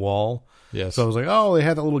Flashpoint Wall. Yes. So I was like, oh, they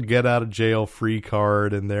had that little get out of jail free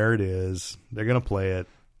card, and there it is. They're going to play it.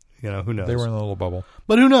 Who knows? They were in a little bubble.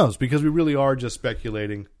 But who knows? Because we really are just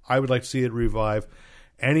speculating. I would like to see it revive.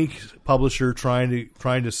 Any publisher trying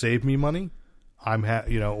to save me money, I'm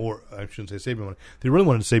or I shouldn't say save me money. If they really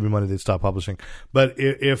wanted to save me money, they'd stop publishing. But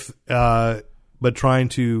but trying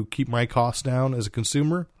to keep my costs down as a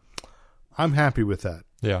consumer, I'm happy with that.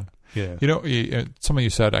 Yeah. Yeah. Something you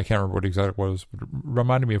said, I can't remember what exactly it was, but it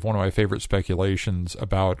reminded me of one of my favorite speculations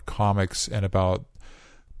about comics and about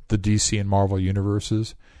the DC and Marvel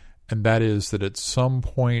universes, and that is that at some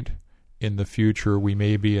point in the future, we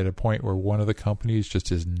may be at a point where one of the companies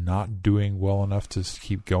just is not doing well enough to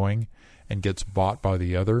keep going and gets bought by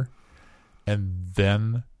the other, and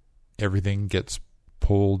then everything gets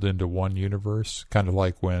pulled into one universe, kind of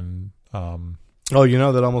like when...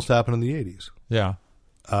 that almost happened in the 80s. Yeah.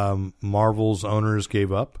 Marvel's owners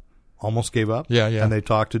almost gave up. Yeah. And they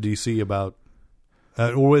talked to DC about,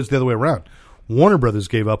 or it's the other way around. Warner Brothers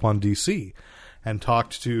gave up on DC and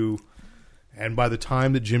talked to, and by the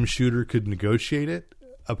time that Jim Shooter could negotiate it,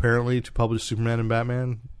 apparently to publish Superman and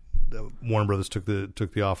Batman, Warner Brothers took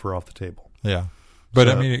the offer off the table. Yeah. But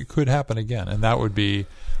So- it could happen again, and that would be,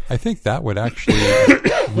 I think that would actually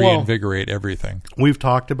reinvigorate everything. We've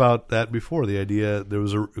talked about that before. The idea, there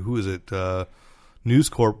was News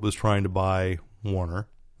Corp was trying to buy Warner,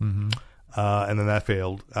 and then that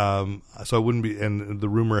failed. So I wouldn't be. And the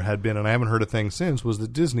rumor had been, and I haven't heard a thing since, was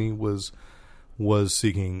that Disney was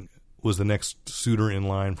the next suitor in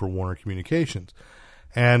line for Warner Communications,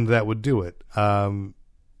 and that would do it.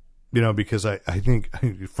 Because I think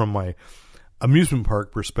from my amusement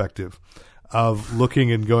park perspective of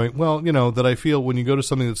looking and going, that I feel when you go to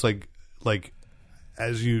something that's like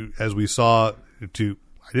as we saw I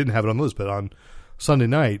didn't have it on the list, but on Sunday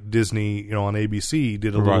night, Disney, on ABC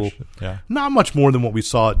did a little, not much more than what we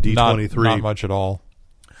saw at D23. Not much at all.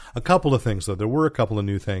 A couple of things, though. There were a couple of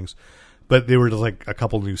new things, but they were just like a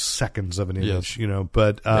couple of new seconds of an image,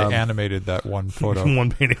 But They animated that one photo.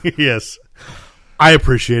 one painting, yes. I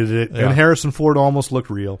appreciated it, Yeah. and Harrison Ford almost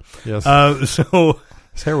looked real. Yes. So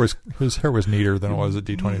his hair was neater than it was at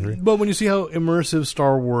D23. But when you see how immersive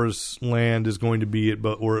Star Wars land is going to be at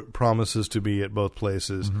or it promises to be at both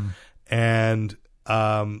places, and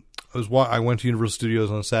I went to Universal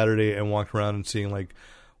Studios on Saturday and walked around and seeing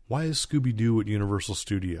why is Scooby-Doo at Universal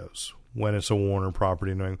Studios when it's a Warner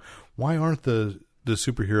property? Knowing why aren't the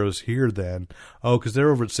superheroes here then? Oh, because they're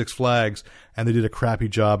over at Six Flags and they did a crappy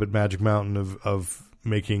job at Magic Mountain of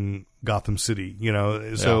making Gotham City.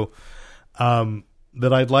 So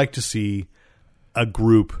that I'd like to see a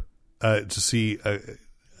group to see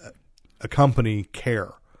a company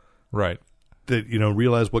care. Right. That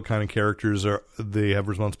realize what kind of characters they have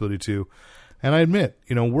responsibility to, and I admit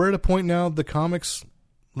we're at a point now. The comics,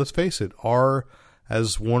 let's face it, are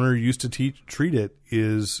as Warner used to treat it,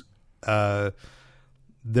 is they're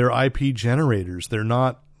IP generators. They're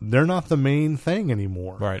not the main thing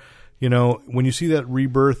anymore. Right. You know, when you see that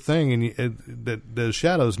Rebirth thing and the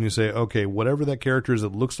shadows, and you say, okay, whatever that character is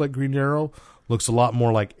that looks like Green Arrow looks a lot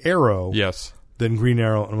more like Arrow. Yes. Than Green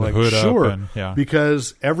Arrow. And I'm like, hood sure. up and, yeah.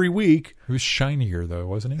 Because every week. He was shinier, though,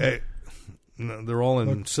 wasn't he? No, they're all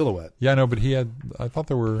in silhouette. Yeah, no, but I thought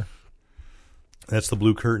there were. That's the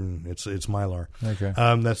blue curtain. It's Mylar. Okay.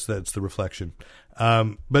 That's the reflection.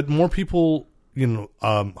 But more people,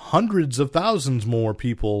 hundreds of thousands more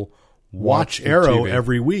people watch Arrow TV.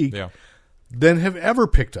 every week Yeah. than have ever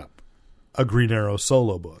picked up a Green Arrow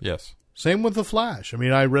solo book. Yes. Same with The Flash. I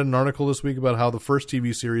mean, I read an article this week about how the first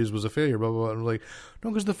TV series was a failure, blah, blah, blah. And I'm like,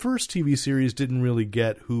 no, because the first TV series didn't really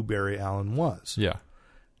get who Barry Allen was. Yeah.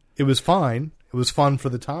 It was fine. It was fun for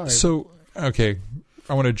the time. So, okay,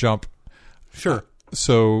 I want to jump. Sure.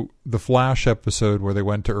 So, the Flash episode where they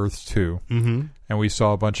went to Earth 2, and we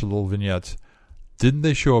saw a bunch of little vignettes. Didn't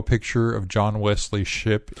they show a picture of John Wesley's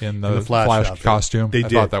ship in the Flash costume? They I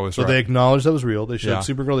did. thought that was so right. They acknowledged that was real. They showed Yeah.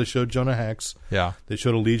 Supergirl. They showed Jonah Hex. Yeah. They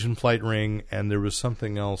showed a Legion flight ring, and there was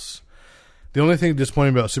something else. The only thing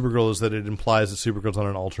disappointing about Supergirl is that it implies that Supergirl's on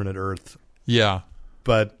an alternate Earth. Yeah.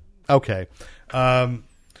 But okay. And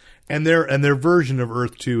their version of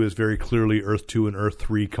Earth 2 is very clearly Earth 2 and Earth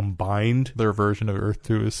 3 combined. Their version of Earth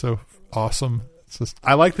 2 is so awesome. It's just,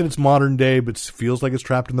 I like that it's modern day, but feels like it's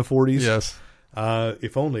trapped in the 40s. yes.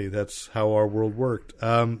 If only that's how our world worked.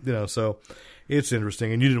 So it's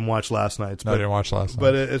interesting. And you didn't watch last night's. No, I didn't watch last night.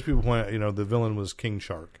 But as people point out, the villain was King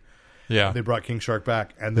Shark. Yeah. They brought King Shark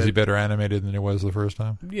back. And Is he better animated than he was the first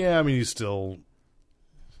time? Yeah, I mean, he's still...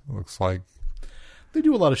 Looks like... They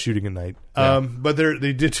do a lot of shooting at night. Yeah. But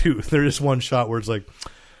they did too. There is one shot where it's like...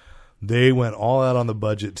 They went all out on the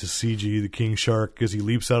budget to CG the King Shark because he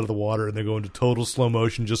leaps out of the water and they go into total slow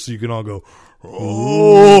motion just so you can all go,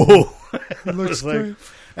 oh! It looks great.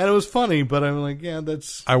 And it was funny, but I'm like, yeah,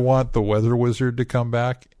 that's... I want the Weather Wizard to come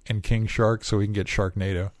back and King Shark so we can get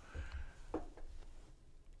Sharknado.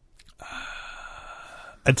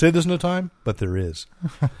 I'd say there's no time, but there is.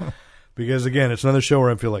 Because, again, it's another show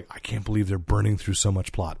where I feel like, I can't believe they're burning through so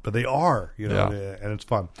much plot. But they are, and it's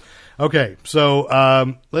fun. Okay,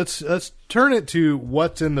 so let's turn it to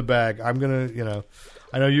what's in the bag. I'm going to,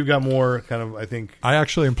 I know you've got more kind of, I think... I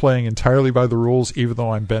actually am playing entirely by the rules, even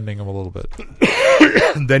though I'm bending them a little bit.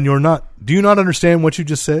 Then you're not... Do you not understand what you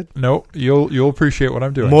just said? No, you'll appreciate what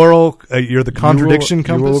I'm doing. Moral, you're the contradiction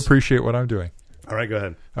compass? You will appreciate what I'm doing. All right, go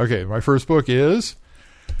ahead. Okay, my first book is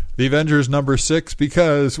The Avengers #6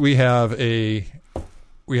 because we have a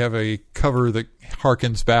cover that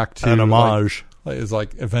harkens back to an homage. It's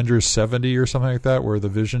like Avengers 70 or something like that, where the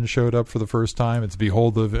Vision showed up for the first time. It's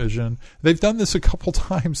Behold the Vision. They've done this a couple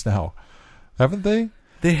times now, haven't they?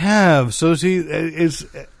 They have. So see,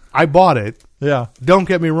 I bought it. Yeah. Don't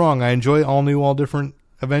get me wrong. I enjoy all new, all different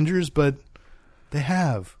Avengers, but they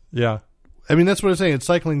have. Yeah. I mean, that's what I'm saying. It's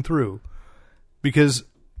cycling through. Because,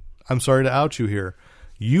 I'm sorry to out you here,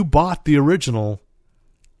 you bought the original.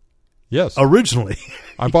 Yes. Originally.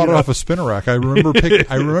 I bought it off a spinner rack. I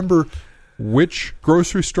remember which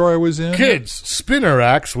grocery store I was in. Kids, spinner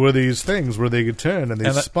racks were these things where they could turn and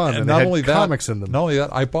they spun and they had comics in them. Not only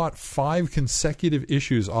that, I bought 5 consecutive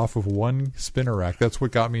issues off of one spinner rack. That's what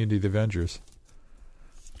got me into the Avengers.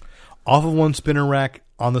 Off of one spinner rack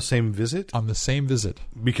on the same visit? On the same visit.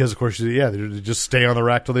 Because, of course, they just stay on the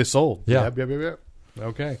rack till they sold. Yeah. Yep.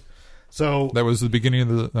 Okay. So that was the beginning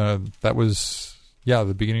of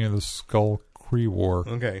the beginning of the Skull Kree War.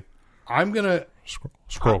 Okay. I'm going to...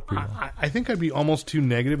 Scroll Kree. I think I'd be almost too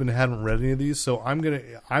negative and hadn't read any of these, so I'm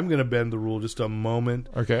gonna bend the rule just a moment.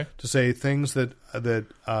 Okay. To say things that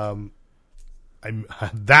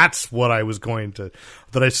that's what I was going to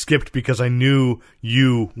that I skipped because I knew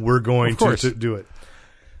you were going to do it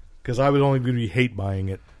because I was only going to be hate buying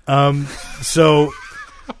it. So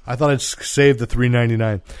I thought I'd save the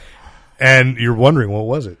 $3.99. And you're wondering, what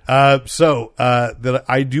was it? That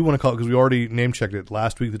I do want to call it, because we already name-checked it.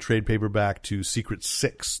 Last week, the trade paperback to Secret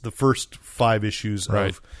 6, the first 5 issues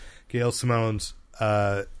of Gail Simone's,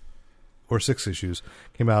 or 6 issues,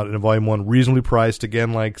 came out in a Volume 1, reasonably priced,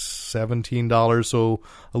 again, like $17, so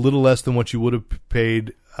a little less than what you would have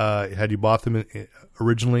paid had you bought them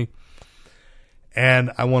originally.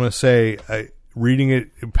 And I want to say... reading it,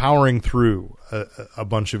 powering through a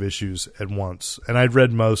bunch of issues at once, and I'd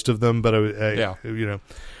read most of them, but it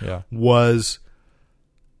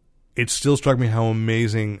still struck me how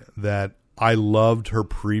amazing that I loved her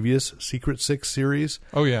previous Secret 6 series.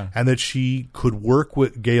 Oh yeah, and that she could work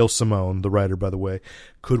with Gail Simone, the writer, by the way,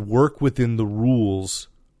 could work within the rules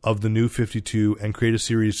of the New 52 and create a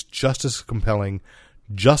series just as compelling,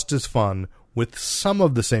 just as fun, with some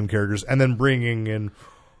of the same characters, and then bringing in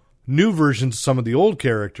new versions of some of the old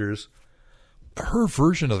characters. Her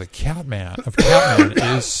version of the Catman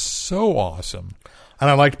is so awesome. And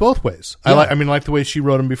I liked both ways. Yeah. I like the way she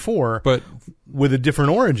wrote him before, but with a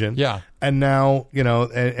different origin. Yeah. And now,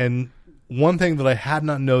 and one thing that I had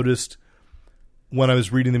not noticed when I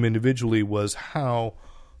was reading them individually was how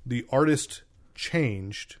the artist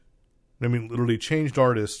changed. I mean, literally changed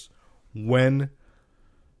artists when,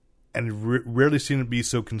 and rarely seen it be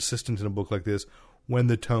so consistent in a book like this, when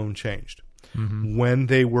the tone changed. Mm-hmm. When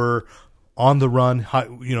they were on the run,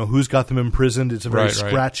 who's got them imprisoned. It's a very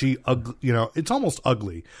scratchy, ugly, it's almost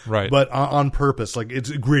ugly. Right. But on purpose. Like, it's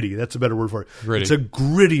gritty. That's a better word for it. Gritty. It's a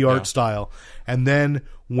gritty art style. And then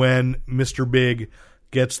when Mr. Big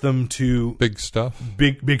gets them to... Big stuff?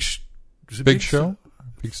 Big show?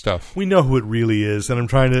 Big stuff. We know who it really is, and I'm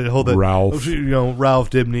trying to hold it. Ralph. Ralph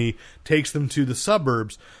Dibny takes them to the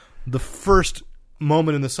suburbs. The first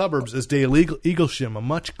moment in the suburbs is Dale Eaglesham, a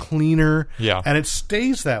much cleaner, and it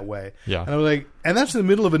stays that way. Yeah. And I was like, and that's in the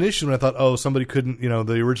middle of an issue, and I thought, somebody couldn't,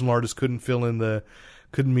 the original artist couldn't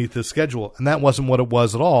meet the schedule, and that wasn't what it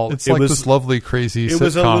was at all. It was this lovely, crazy sitcom, it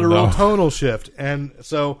was a literal tonal shift. And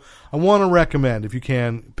so I want to recommend, if you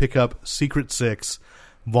can, pick up Secret Six,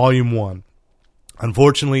 Volume 1.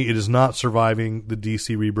 Unfortunately, it is not surviving the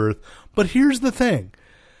DC rebirth. But here's the thing.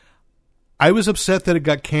 I was upset that it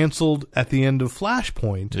got canceled at the end of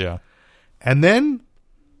Flashpoint. Yeah. And then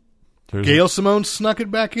Gail Simone snuck it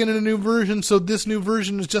back in a new version, so this new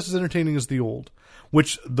version is just as entertaining as the old.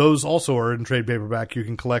 Which those also are in trade paperback. You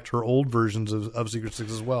can collect her old versions of Secret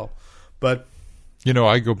Six as well. But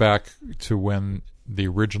I go back to when the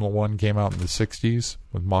original one came out in the 60s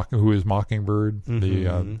with Who is Mockingbird?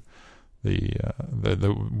 Mm-hmm.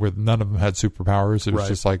 The where none of them had superpowers. It was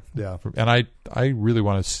just like, and I really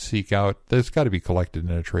want to seek out. There's got to be collected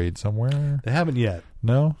in a trade somewhere. They haven't yet.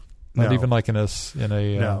 No, not even like in a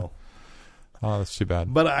no. Oh, that's too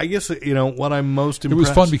bad. But I guess what I'm most impressed. It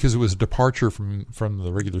was fun because it was a departure from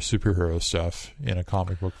the regular superhero stuff in a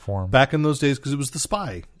comic book form. Back in those days, because it was the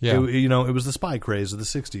spy. Yeah. It was the spy craze of the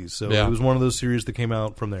 60s. So it was one of those series that came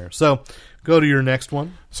out from there. So go to your next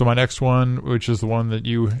one. So my next one, which is the one that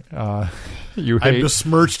you hate. I'm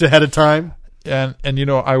besmirched ahead of time. And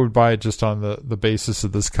I would buy it just on the basis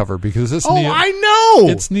of this cover because it's I know!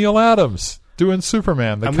 It's Neil Adams doing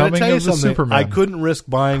Superman, the coming of the Superman. I couldn't risk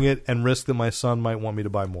buying it and risk that my son might want me to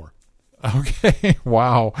buy more. Okay,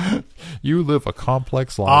 wow. You live a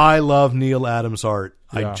complex life. I love Neil Adams' art.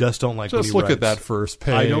 Yeah. I just don't like when he writes. Just look at that first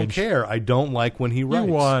page. I don't care. I don't like when he writes.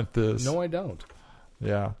 You want this. No, I don't.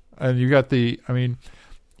 Yeah. And you got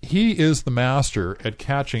he is the master at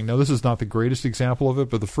catching. Now, this is not the greatest example of it,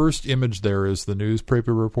 but the first image there is the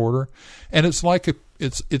newspaper reporter, and it's like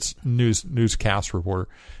it's newscast reporter.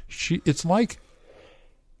 It's like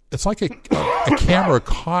a camera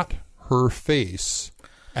caught her face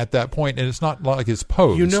at that point, and it's not like it's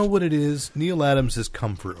posed. You know what it is? Neil Adams is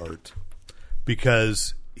comfort art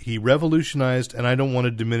because he revolutionized, and I don't want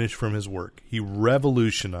to diminish from his work. He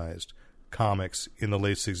revolutionized comics in the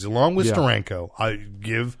late 60s, along with Steranko. I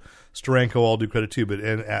give Steranko all due credit too, but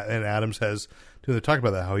and Adams has too. They talk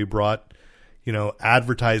about that, how he brought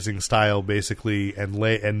advertising style basically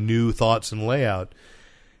and new thoughts and layout.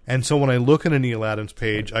 And so when I look at a Neil Adams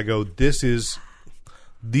page, I go, these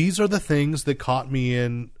are the things that caught me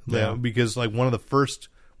in because like one of the first,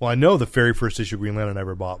 I know the very first issue of Green Lantern I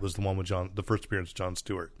ever bought was the one with the first appearance of Jon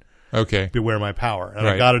Stewart. Okay. Beware My Power. And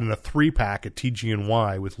I got it in a 3-pack at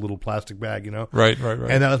TG&Y with a little plastic bag, Right.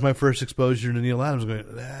 And that was my first exposure to Neil Adams. Going,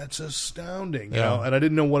 that's astounding, you know? And I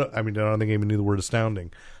didn't know I don't think I even knew the word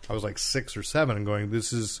astounding. I was like 6 or 7 and going,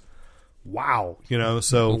 this is, wow,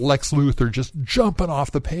 so. Lex Luthor just jumping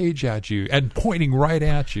off the page at you and pointing right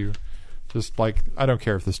at you. Just like, I don't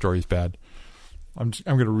care if the story's bad. I'm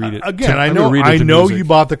going to read it. Again, I know you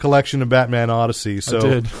bought the collection of Batman Odyssey. So, I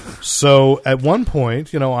did. So at one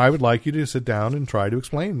point, I would like you to sit down and try to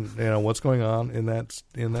explain, what's going on in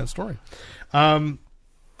that story.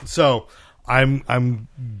 So I'm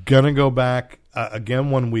gonna go back again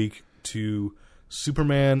 1 week to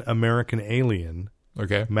Superman American Alien.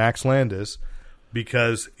 Okay. Max Landis,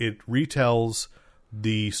 because it retells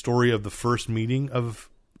the story of the first meeting of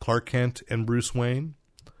Clark Kent and Bruce Wayne.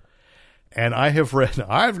 And I've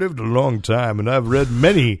lived a long time, and I've read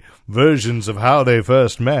many versions of how they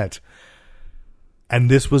first met. And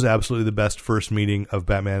this was absolutely the best first meeting of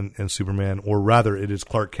Batman and Superman, or rather, it is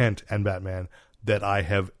Clark Kent and Batman, that I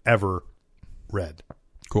have ever read.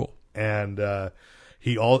 Cool. And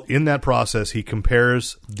In that process, he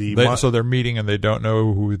compares so they're meeting and they don't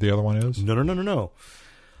know who the other one is? No.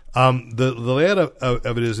 The layout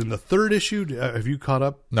of it is in the third issue. Have you caught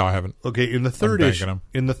up? No, I haven't. Okay, in the third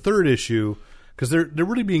issue, because they're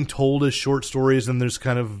really being told as short stories, and there's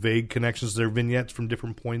kind of vague connections. They're vignettes from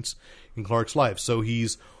different points in Clark's life. So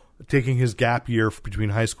he's taking his gap year between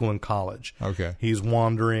high school and college. Okay, he's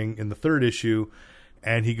wandering in the third issue,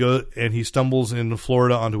 and he stumbles in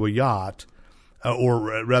Florida onto a yacht.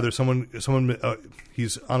 Or rather, someone.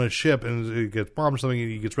 He's on a ship and it gets bombed or something, and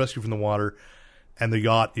he gets rescued from the water. And the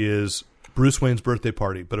yacht is Bruce Wayne's birthday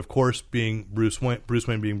party. But of course, being Bruce Wayne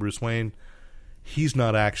being Bruce Wayne, he's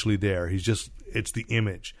not actually there. It's the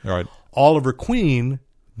image. All right. Oliver Queen,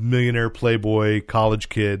 millionaire playboy college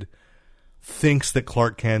kid, thinks that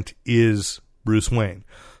Clark Kent is Bruce Wayne.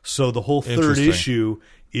 So the whole third issue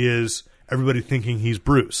is everybody thinking he's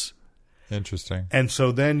Bruce. Interesting. And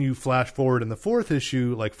so then you flash forward in the fourth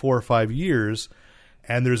issue, like 4 or 5 years,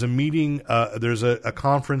 and there's a meeting, there's a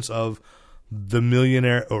conference of the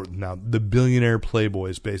billionaire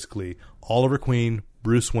playboys, basically. Oliver Queen,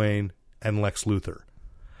 Bruce Wayne, and Lex Luthor.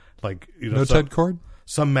 No Ted Kord?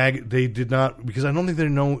 They did not, because I don't think they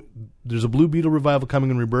know, there's a Blue Beetle revival coming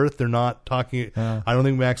in Rebirth. They're not talking, I don't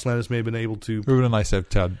think Max Landis may have been able to. It would have been nice to have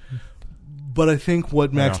Ted. But I think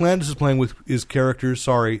what Max Landis is playing with is characters,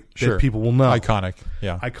 that people will know. Iconic,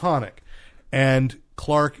 yeah. Iconic. And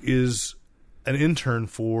Clark is an intern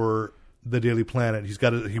for the Daily Planet.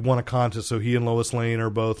 He won a contest, so he and Lois Lane are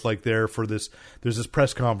both there for this. There's this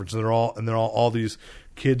press conference, and they're all these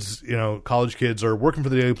kids, college kids are working for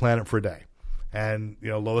the Daily Planet for a day. And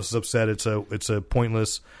Lois is upset. It's a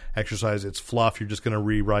pointless exercise. It's fluff. You're just going to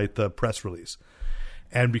rewrite the press release.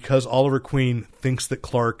 And because Oliver Queen thinks that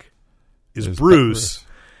Clark is Bruce,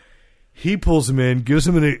 he pulls him in,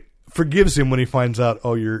 forgives him when he finds out,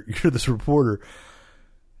 oh, you're this reporter.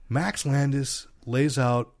 Max Landis lays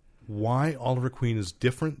out why Oliver Queen is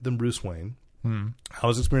different than Bruce Wayne, how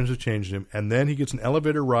his experience has changed him, and then he gets an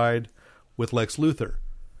elevator ride with Lex Luthor.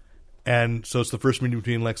 And so it's the first meeting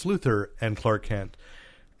between Lex Luthor and Clark Kent.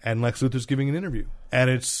 And Lex Luthor's giving an interview. And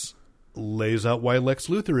it lays out why Lex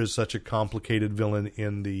Luthor is such a complicated villain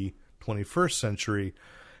in the 21st century.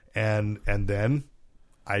 And then,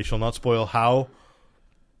 I shall not spoil how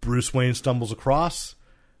Bruce Wayne stumbles across,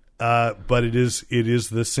 but it is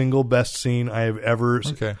the single best scene I have ever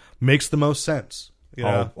seen. Makes the most sense.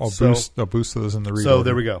 I'll boost those in the read. So order.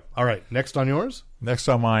 There we go. All right, next on yours? Next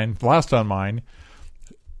on mine, last on mine,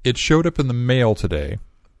 it showed up in the mail today.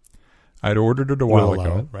 I'd ordered it a while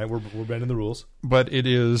ago. Right, we're bending the rules. But it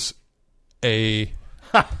is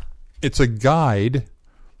it's a guide.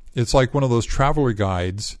 It's like one of those traveler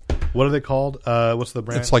guides. What are they called? What's the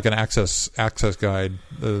brand? It's like an access guide.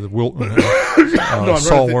 Saul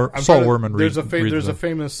Werman. There's a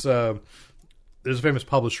famous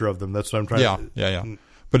publisher of them. That's what I'm trying. Yeah.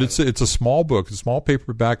 But it's a small book, a small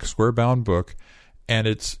paperback, square bound book,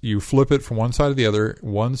 and you flip it from one side to the other.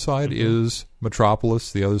 One side is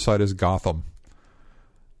Metropolis, the other side is Gotham,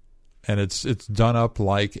 and it's done up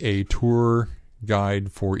like a tour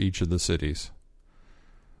guide for each of the cities.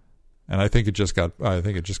 And I think it just got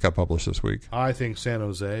published this week. I think San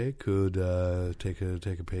Jose could take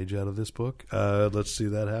a page out of this book. Let's see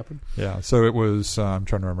that happen. Yeah. So it was. I'm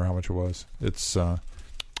trying to remember how much it was. It's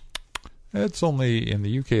only in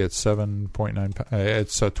the UK. It's 7.9.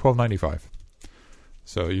 It's $12.95.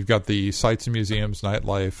 So you've got the sites and museums,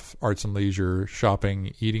 nightlife, arts and leisure,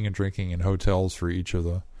 shopping, eating and drinking, and hotels for each of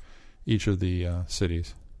the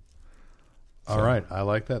cities. So. All right, I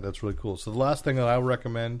like that. That's really cool. So the last thing that I would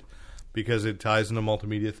recommend, because it ties into a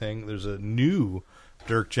multimedia thing, there's a new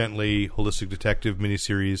Dirk Gently Holistic Detective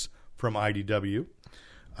miniseries from IDW,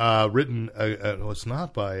 written. It's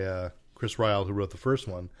not by Chris Ryall, who wrote the first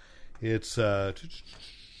one. It's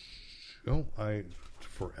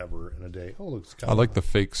Forever in a Day. Oh, looks. I like the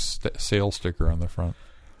fake sale sticker on the front.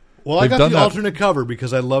 Well, I got the alternate cover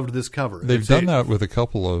because I loved this cover. They've done that with a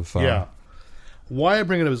couple of. Yeah. Why I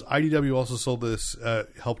bring it up is IDW also sold this,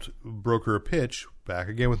 helped broker a pitch, back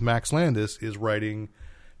again with Max Landis, is writing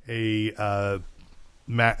a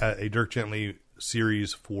Dirk Gently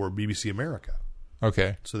series for BBC America.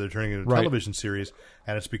 Okay. So they're turning it into a television series,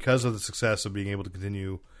 and it's because of the success of being able to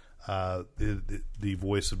continue the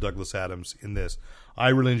voice of Douglas Adams in this. I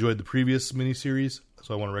really enjoyed the previous miniseries,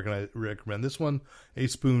 so I want to recommend this one, A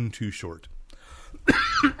Spoon Too Short.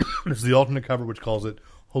 It's the alternate cover, which calls it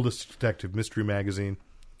Holistic Detective Mystery Magazine.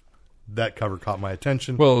 That cover caught my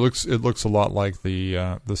attention. Well, it looks a lot like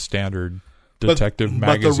the standard detective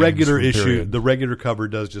magazines. But the regular from issue, period. the regular cover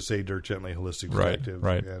does just say Dirk Gently Holistic Detective.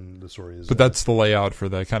 Right. And the story is... But that's the layout for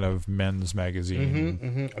the kind of men's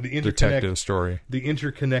magazine detective story. The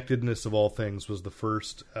interconnectedness of all things was the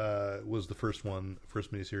first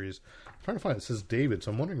miniseries. I'm trying to find it. It says David,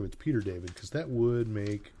 so I'm wondering if it's Peter David, because that would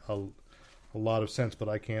make a lot of sense, but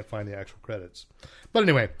I can't find the actual credits. But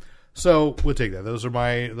anyway, so we'll take that. Those are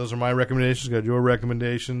my recommendations. Got your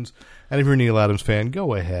recommendations, and if you're a Neil Adams fan,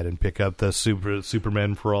 go ahead and pick up the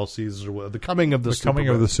Superman for All Seasons, or the Coming of the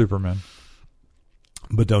Superman.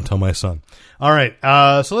 But don't tell my son. All right,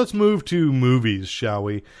 so let's move to movies, shall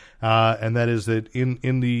we? And that is that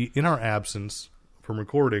in our absence from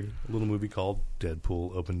recording, a little movie called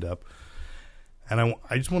Deadpool opened up, and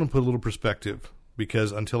I just want to put a little perspective,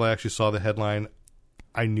 because until I actually saw the headline,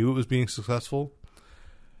 I knew it was being successful.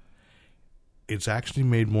 It's actually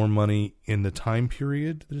made more money in the time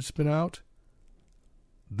period that it's been out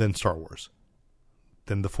than Star Wars,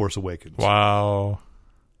 than The Force Awakens. Wow.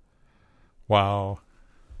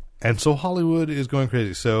 And so Hollywood is going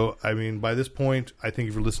crazy. So, I mean, by this point, I think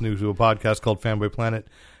if you're listening to a podcast called Fanboy Planet,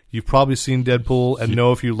 you've probably seen Deadpool and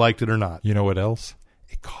know if you liked it or not. You know what else?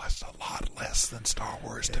 It costs a lot less than Star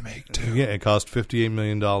Wars to make, too. Yeah, it cost $58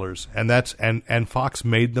 million. And that's and Fox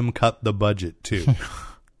made them cut the budget, too.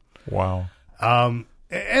 Wow. And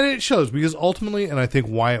it shows, because ultimately, and I think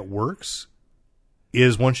why it works,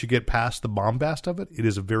 is once you get past the bombast of it, it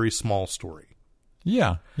is a very small story.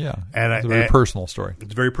 Yeah. And it's a very personal story.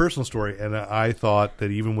 It's a very personal story, and I thought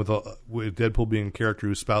that even with Deadpool being a character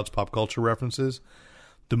who spouts pop culture references,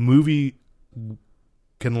 the movie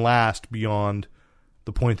can last beyond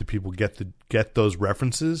the point that people get those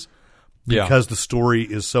references, because the story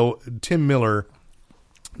is so... Tim Miller,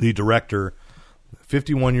 the director,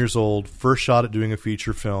 51 years old, first shot at doing a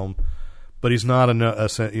feature film, but he's not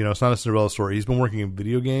it's not a Cinderella story. He's been working in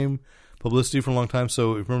video game publicity for a long time.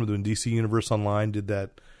 So if you remember when DC Universe Online did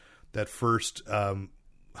that first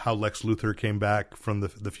how Lex Luthor came back from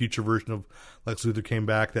the future version of Lex Luthor came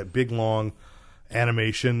back, that big long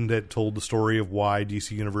animation that told the story of why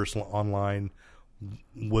DC Universe Online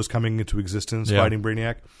was coming into existence, fighting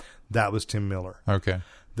Brainiac, that was Tim Miller. Okay.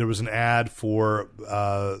 There was an ad for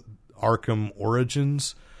Arkham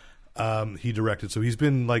Origins. He directed, so he's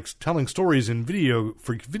been like telling stories in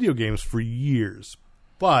video games for years.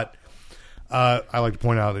 But I like to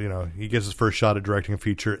point out that he gets his first shot at directing a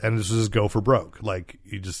feature, and this is go for broke. Like,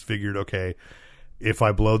 he just figured, okay, if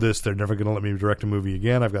I blow this, they're never going to let me direct a movie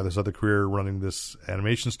again. I've got this other career running this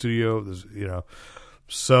animation studio.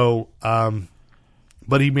 So,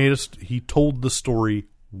 but he told the story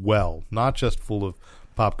well, not just full of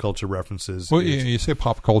pop culture references. Well, you say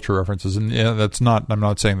pop culture references, and that's not. I'm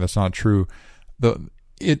not saying that's not true. It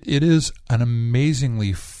is an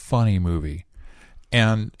amazingly funny movie,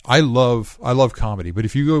 and I love comedy. But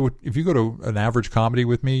if you go to an average comedy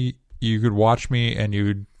with me, you could watch me and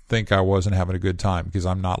you'd think I wasn't having a good time because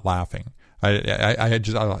I'm not laughing.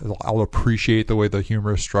 I'll appreciate the way the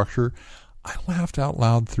humor is structured. I laughed out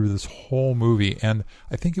loud through this whole movie, and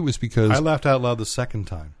I think it was because I laughed out loud the second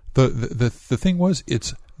time. The thing was,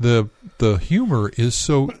 it's the humor is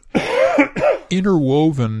so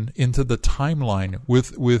interwoven into the timeline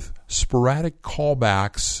with sporadic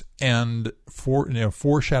callbacks and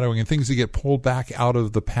foreshadowing and things that get pulled back out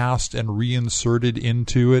of the past and reinserted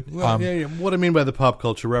into it. Well, what I mean by the pop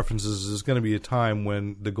culture references is there's going to be a time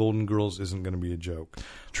when the Golden Girls isn't going to be a joke.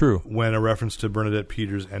 True. When a reference to Bernadette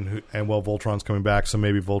Peters and Voltron's coming back, so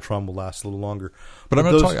maybe Voltron will last a little longer. But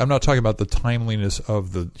I'm not talking about the timeliness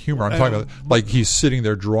of the humor. I'm talking about like he's sitting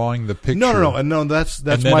there drawing the picture. No. That's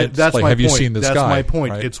my point. Have you seen this guy? That's my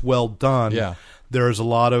point. Right? It's well done. Yeah. There is a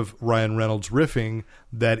lot of Ryan Reynolds riffing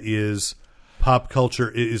that is pop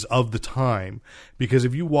culture, is of the time. Because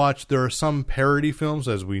if you watch, there are some parody films,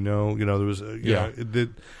 as we know. There was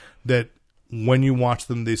that when you watch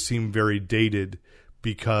them, they seem very dated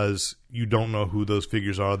because you don't know who those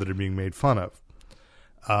figures are that are being made fun of.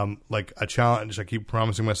 Like a challenge I keep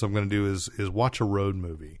promising myself I'm going to do is watch a road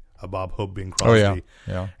movie, a Bob Hope, Bing Crosby,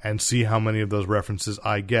 and see how many of those references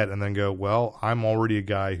I get, and then go, well, I'm already a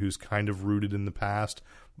guy who's kind of rooted in the past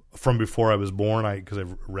from before I was born, because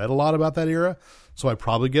I've read a lot about that era, so I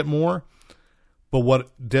probably get more. But what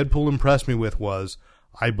Deadpool impressed me with was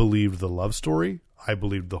I believed the love story, I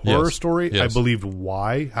believed the horror story, I believed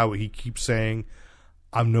how he keeps saying,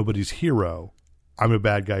 I'm nobody's hero, I'm a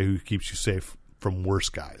bad guy who keeps you safe from worse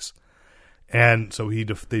guys. And so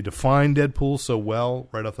they define Deadpool so well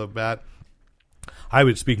right off the bat. I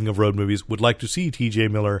would, speaking of road movies, would like to see T.J.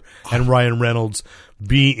 Miller and Ryan Reynolds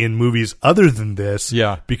be in movies other than this.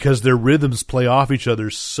 Yeah. Because their rhythms play off each other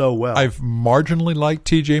so well. I've marginally liked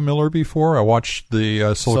T.J. Miller before. I watched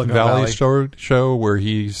the Silicon Valley show where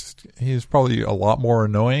he's probably a lot more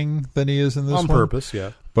annoying than he is in this on one. purpose,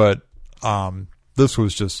 yeah. But this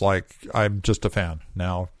was just like, I'm just a fan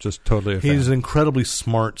now, just totally a fan. He's an incredibly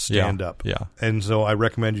smart stand-up. Yeah. And so I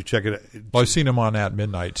recommend you check it. Well, I've seen him on At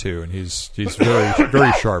Midnight, too, and he's very,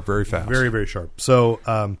 very sharp, very fast. Very, very sharp. So,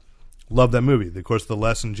 love that movie. Of course, The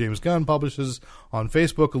Lesson, James Gunn publishes on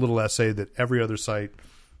Facebook a little essay that every other site,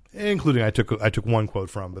 including I took one quote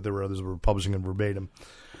from, but there were others that were publishing it verbatim,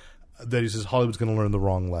 that he says Hollywood's going to learn the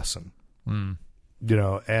wrong lesson. You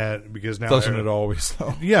know, and because now doesn't it always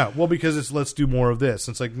though? Yeah, well, because it's let's do more of this.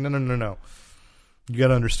 It's like no. You got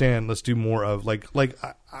to understand. Let's do more of like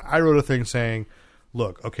I wrote a thing saying,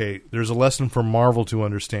 look, okay, there's a lesson for Marvel to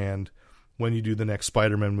understand when you do the next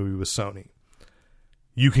Spider-Man movie with Sony.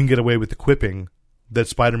 You can get away with the quipping that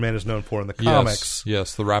Spider-Man is known for in the comics.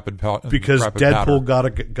 Yes, the because rapid Deadpool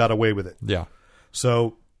patter. got away with it. Yeah.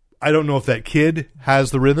 So I don't know if that kid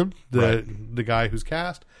has the rhythm, the guy who's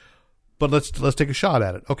cast. But let's take a shot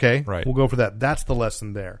at it. Okay, right. We'll go for that. That's the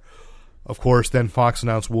lesson there. Of course, then Fox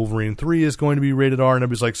announced Wolverine 3 is going to be rated R, and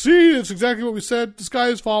everybody's like, see, it's exactly what we said. The sky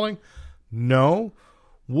is falling. No.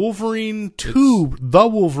 Wolverine 2, the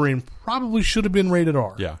Wolverine, probably should have been rated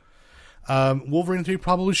R. Yeah. Wolverine 3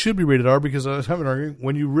 probably should be rated R because I was having an argument.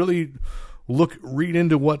 When you really read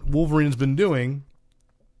into what Wolverine's been doing,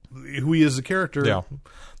 who he is as a character,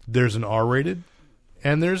 there's an R-rated.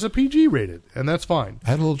 And there's a PG rated, and that's fine. I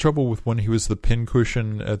had a little trouble with when he was the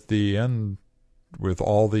pincushion at the end with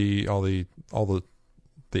all the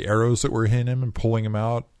arrows that were hitting him and pulling him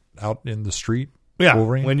out in the street. Yeah,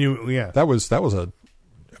 Wolverine. That was a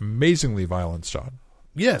amazingly violent shot.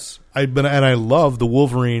 Yes, I love the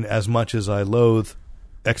Wolverine as much as I loathe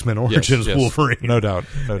X-Men Origins Wolverine. No doubt.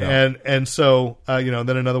 And so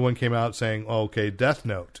then another one came out saying, oh, okay, Death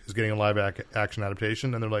Note is getting a live action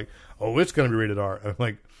adaptation, and they're like, oh, it's going to be rated R. I'm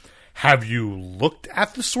like, have you looked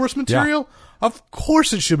at the source material? Yeah. Of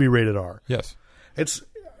course it should be rated R. Yes. It's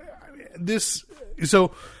this.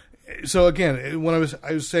 So again, when I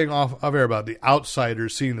was saying off air about the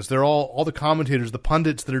outsiders seeing this, they're all the commentators, the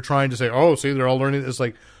pundits that are trying to say, oh, see, they're all learning. It's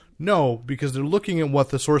like, no, because they're looking at what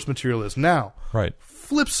the source material is now. Right.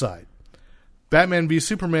 Flip side, Batman v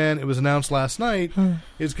Superman, it was announced last night,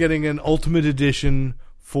 is getting an Ultimate Edition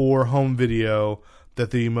for home video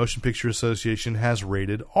that the Motion Picture Association has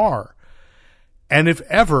rated R. And if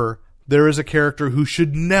ever there is a character who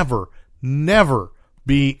should never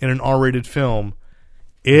be in an R-rated film,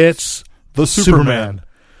 it's the Superman.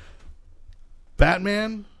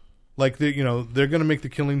 Batman, like they're going to make The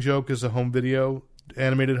Killing Joke as a home video,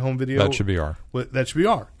 animated home video. That should be R. That should be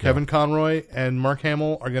R. Kevin Conroy and Mark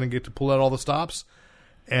Hamill are going to get to pull out all the stops.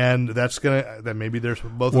 And that maybe there's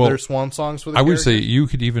both of their swan songs for the character. Would say you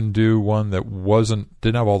could even do one that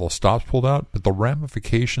didn't have all the stops pulled out, but the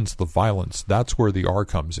ramifications, the violence, that's where the R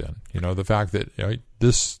comes in. You know, the fact that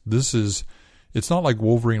this is, it's not like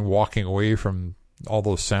Wolverine walking away from all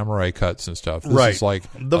those samurai cuts and stuff. This is like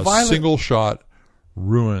single shot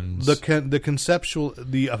ruins the conceptual,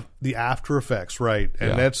 the after effects, right?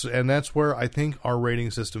 And that's where I think our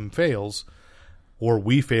rating system fails. Or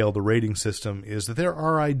we fail the rating system, is that there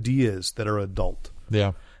are ideas that are adult,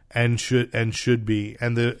 and should be,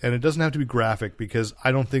 and it doesn't have to be graphic, because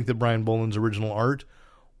I don't think that Brian Boland's original art,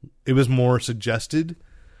 it was more suggested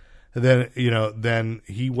than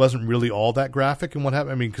he wasn't really all that graphic. And what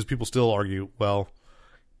happened? I mean, because people still argue, well,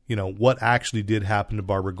 what actually did happen to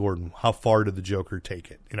Barbara Gordon? How far did the Joker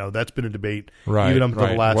take it? That's been a debate even up until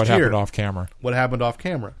the last year. What happened off camera? What happened off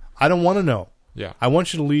camera? I don't want to know. Yeah, I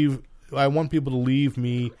want people to leave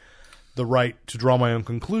me the right to draw my own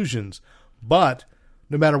conclusions. But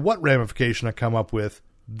no matter what ramification I come up with,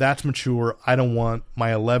 that's mature. I don't want my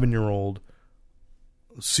 11-year-old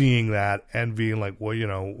seeing that and being like, well,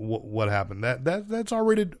 what happened? That's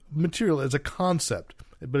R-rated material as a concept,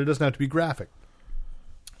 but it doesn't have to be graphic.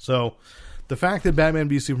 So the fact that Batman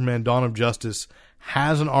v Superman Dawn of Justice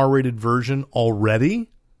has an R-rated version already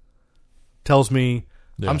tells me,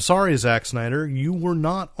 I'm sorry, Zack Snyder, you were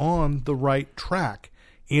not on the right track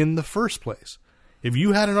in the first place. If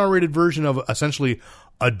you had an R-rated version of essentially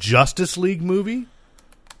a Justice League movie,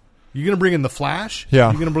 you're going to bring in The Flash?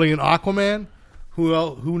 Yeah. You're going to bring in Aquaman?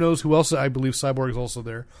 Who knows who else? I believe Cyborg is also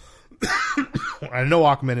there. I know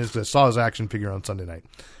Aquaman is, because I saw his action figure on Sunday night.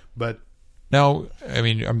 But now, I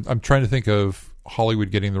mean, I'm trying to think of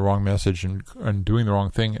Hollywood getting the wrong message and doing the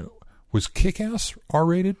wrong thing. Was Kick-Ass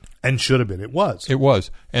R-rated? And should have been. It was. It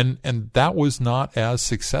was. And that was not as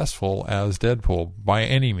successful as Deadpool by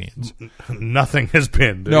any means. Nothing has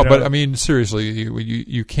been. No, but I mean, seriously,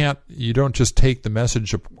 you can't, you don't just take the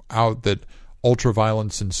message out that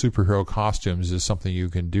ultraviolence and superhero costumes is something you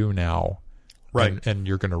can do now. Right. And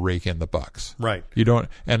you're going to rake in the bucks. Right. You don't,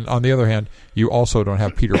 and on the other hand, you also don't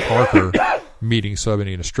have Peter Parker meeting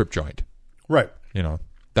somebody in a strip joint. Right. You know,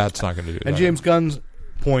 that's not going to do that. And James Gunn's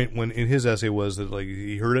point when in his essay was that like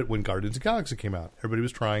he heard it when Guardians of the Galaxy came out. Everybody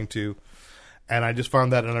was trying to, and I just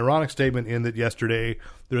found that an ironic statement in that yesterday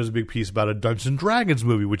there was a big piece about a Dungeons and Dragons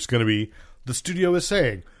movie, which is going to be, the studio is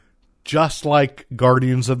saying, just like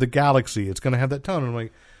Guardians of the Galaxy, it's going to have that tone. And I'm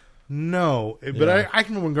like, no. But I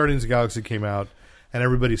can remember when Guardians of the Galaxy came out, and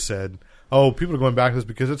everybody said, oh, people are going back to this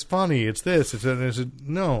because it's funny, it's this, it's that. And I said,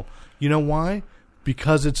 no. You know why?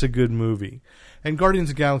 Because it's a good movie. And Guardians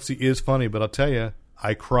of the Galaxy is funny, but I'll tell you,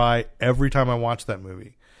 I cry every time I watch that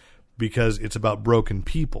movie because it's about broken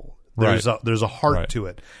people. There's a heart to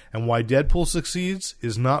it. And why Deadpool succeeds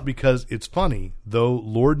is not because it's funny, though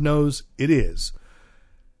Lord knows it is.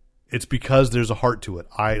 It's because there's a heart to it.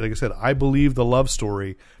 Like I said, I believe the love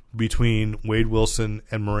story between Wade Wilson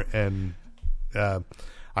and Marina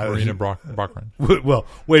Bachman. Well,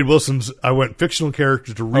 Wade Wilson's, I went fictional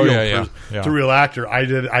character to real to real actor. I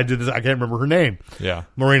did this. I can't remember her name. Yeah,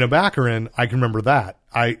 Marina Baccarin. I can remember that.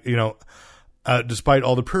 Despite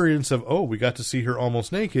all the periods of we got to see her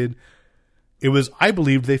almost naked, it was, I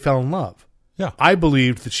believed they fell in love. Yeah, I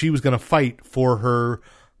believed that she was going to fight for her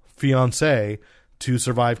fiance to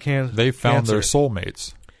survive cancer. They found their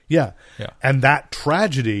soulmates. Yeah, yeah, and that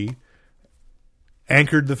tragedy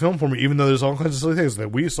anchored the film for me, even though there's all kinds of silly things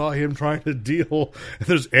that we saw him trying to deal.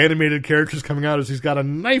 There's animated characters coming out as he's got a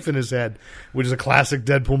knife in his head, which is a classic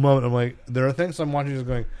Deadpool moment. I'm like, there are things I'm watching just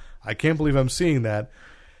going, I can't believe I'm seeing that.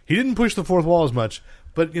 He didn't push the fourth wall as much,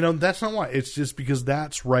 but that's not why. It's just because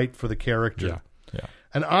that's right for the character. Yeah, yeah.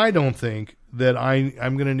 And I don't think that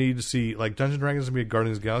I'm going to need to see, like, Dungeons & Dragons to be a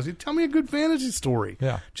Guardians of the Galaxy. Tell me a good fantasy story.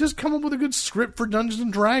 Yeah. Just come up with a good script for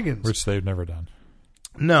Dungeons & Dragons. Which they've never done.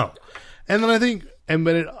 No. And then I think,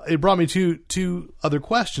 but it brought me to two other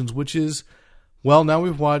questions, which is, well, now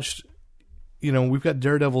we've watched, we've got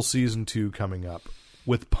Daredevil Season 2 coming up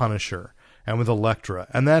with Punisher and with Elektra,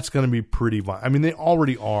 and that's going to be pretty violent. I mean, they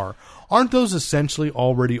already are. Aren't those essentially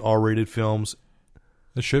already R-rated films?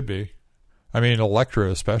 It should be. I mean,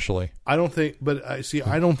 Elektra especially. I don't think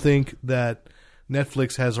that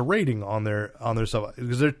Netflix has a rating on their stuff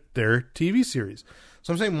because they're TV series.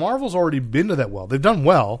 So I'm saying Marvel's already been to that well. They've done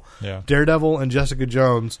well. Yeah. Daredevil and Jessica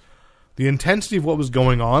Jones. The intensity of what was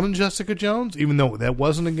going on in Jessica Jones, even though that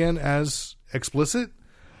wasn't again as explicit,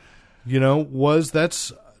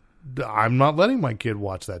 I'm not letting my kid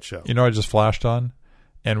watch that show. I just flashed on,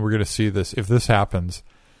 and we're going to see this. If this happens,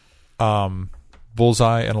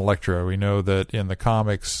 Bullseye and Elektra, we know that in the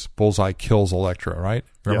comics, Bullseye kills Elektra, right?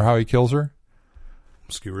 Remember how he kills her?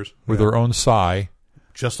 Skewers. With her own sigh.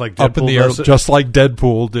 Just like Deadpool up in the air, just like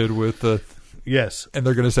Deadpool did with the... Yes. And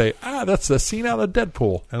they're going to say, that's the scene out of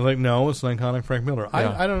Deadpool. And like, no, it's an iconic Frank Miller.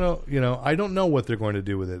 Yeah. I don't know, I don't know what they're going to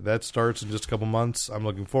do with it. That starts in just a couple months. I'm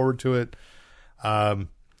looking forward to it.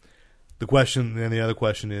 The question, and the other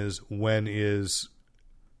question is, when is...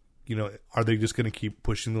 are they just going to keep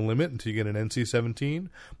pushing the limit until you get an NC-17?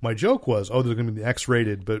 My joke was, there's going to be the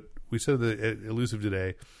X-rated, but we said that at Elusive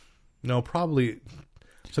today, no, probably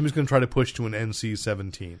somebody's going to try to push to an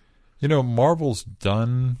NC-17. Marvel's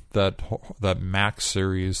done that Max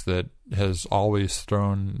series that has always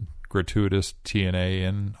thrown gratuitous TNA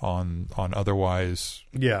in on otherwise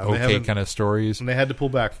okay kind of stories. And they had to pull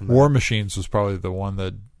back from that. War Machines was probably the one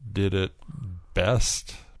that did it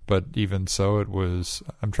best. But even so, it was,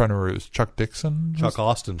 I'm trying to remember, it was Chuck Dixon? Chuck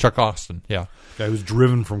Austin, yeah. Guy who's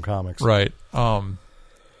driven from comics. Right. And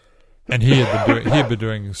he had been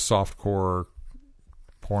doing softcore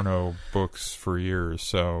porno books for years,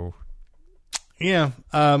 so. Yeah.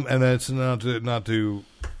 And that's not to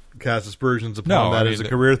cast aspersions upon that as a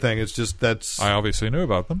career thing. It's just that's. I obviously knew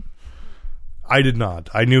about them. I did not.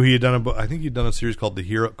 I knew he had done I think he'd done a series called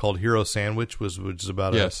Hero Sandwich, which is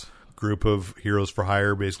about a group of heroes for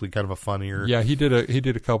hire, basically kind of a funnier. Yeah, he did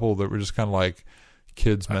a couple that were just kind of like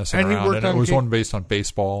kids messing around, and it was one based on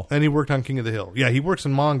baseball. And he worked on King of the Hill. Yeah, he works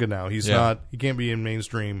in manga now. He's not. He can't be in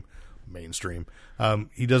mainstream.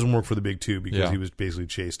 He doesn't work for the big two because he was basically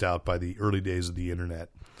chased out by the early days of the internet,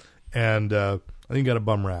 and I think he got a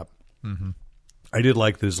bum rap. Mm-hmm. I did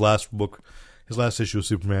like his last book, his last issue of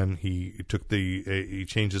Superman. He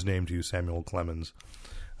changed his name to Samuel Clemens.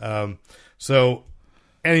 So.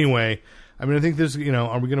 Anyway, I mean, I think there's,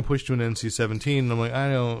 are we going to push to an NC-17? And I'm like,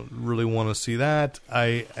 I don't really want to see that.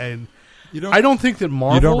 I don't think that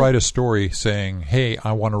Marvel... You don't write a story saying, hey,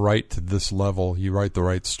 I want to write to this level. You write the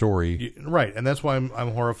right story. Right, and that's why I'm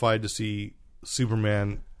horrified to see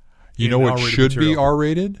Superman... You know what should material. be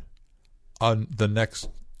R-rated? On the next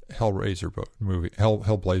Hellblazer movie.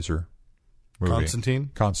 Hellblazer movie.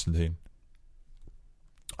 Constantine.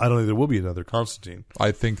 I don't think there will be another Constantine.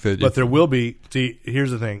 I think that... But there will be... See, here's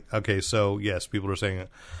the thing. Okay, so, yes, people are saying it.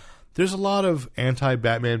 There's a lot of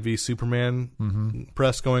anti-Batman v Superman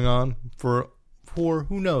press going on for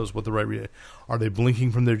who knows what the right... Are they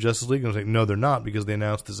blinking from their Justice League? I'm saying, no, they're not, because they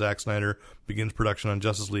announced that Zack Snyder begins production on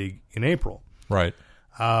Justice League in April. Right.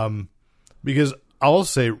 Because I'll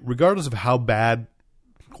say, regardless of how bad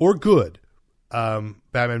or good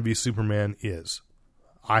Batman v Superman is,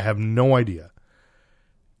 I have no idea.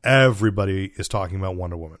 Everybody is talking about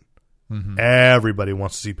Wonder Woman. Mm-hmm. Everybody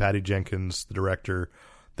wants to see Patty Jenkins, the director.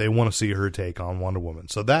 They want to see her take on Wonder Woman.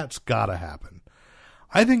 So that's got to happen.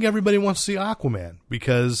 I think everybody wants to see Aquaman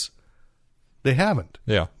because they haven't.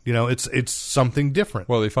 Yeah. It's something different.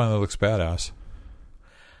 Well, he finally looks badass.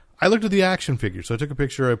 I looked at the action figure. So I took a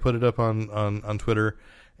picture. I put it up on Twitter.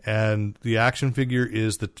 And the action figure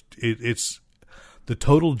is it's the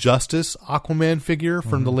Total Justice Aquaman figure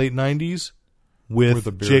from the late 90s.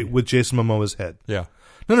 With Jason Momoa's head. Yeah.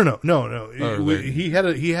 No. Oh, he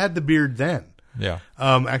had the beard then. Yeah.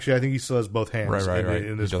 Actually, I think he still has both hands. Right.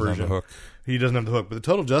 In this he doesn't version. have the hook. He doesn't have the hook. But the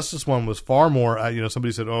Total Justice one was far more.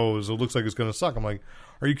 Somebody said, "Oh, it looks like it's going to suck." I'm like,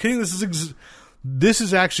 "Are you kidding? This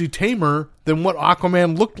is actually tamer than what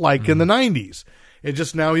Aquaman looked like in the '90s. It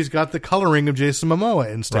just now he's got the coloring of Jason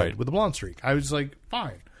Momoa instead with the blonde streak." I was like,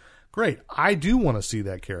 "Fine, great. I do want to see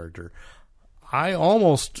that character." I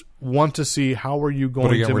almost want to see how are you going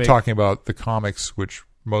to. But again, we're talking about the comics, which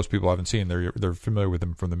most people haven't seen. They're familiar with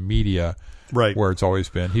him from the media, right? Where it's always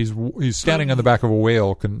been. He's standing on the back of a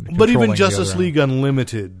whale. But even Justice League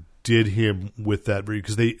Unlimited did him with that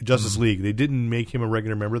because Justice League, they didn't make him a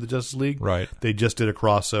regular member of the Justice League, right? They just did a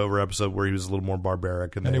crossover episode where he was a little more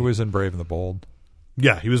barbaric, and he was in Brave and the Bold.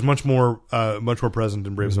 Yeah, he was much more present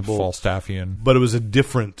in Brave and the Bold. Falstaffian, but it was it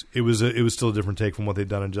was still a different take from what they'd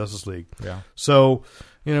done in Justice League. Yeah. So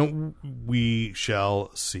we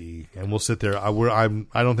shall see, and we'll sit there. I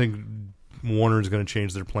don't think Warner is going to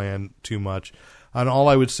change their plan too much, and all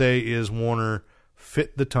I would say is Warner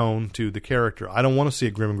fit the tone to the character. I don't want to see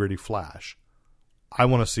a grim and gritty Flash. I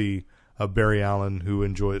want to see a Barry Allen who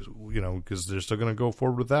enjoys, because they're still going to go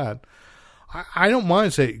forward with that. I don't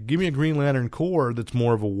mind give me a Green Lantern Corps that's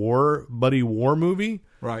more of a buddy war movie.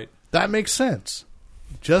 Right. That makes sense.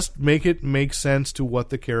 Just make it make sense to what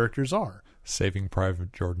the characters are. Saving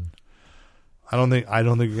Private Jordan. I don't think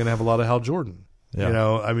you're going to have a lot of Hal Jordan.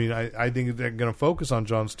 Yeah. I think they're going to focus on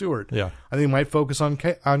Jon Stewart. Yeah. I think they might focus on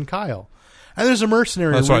Kyle. And there's a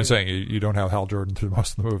mercenary. That's what I'm saying. You don't have Hal Jordan through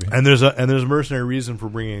most of the movie. And there's a mercenary reason for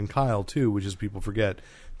bringing in Kyle too, which is people forget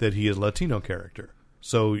that he is a Latino character.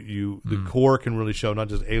 So the Corps can really show not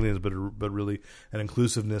just aliens, but really an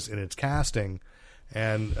inclusiveness in its casting,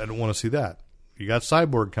 and I don't want to see that. You got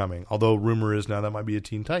Cyborg coming, although rumor is now that might be a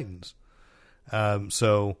Teen Titans. And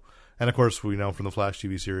of course we know from the Flash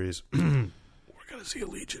TV series, we're going to see a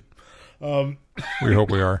Legion. We hope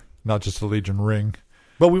we are, not just a Legion ring.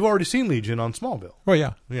 But we've already seen Legion on Smallville. Oh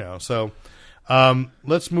yeah, So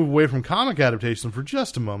let's move away from comic adaptation for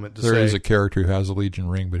just a moment. There is a character who has a Legion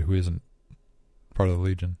ring, but who isn't part of the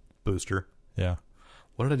Legion. Booster. Yeah.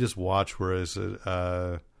 What did I just watch where I said,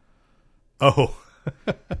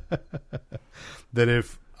 that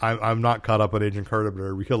if I'm not caught up on Agent Carter, but I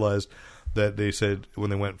realized that they said when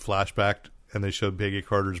they went flashback and they showed Peggy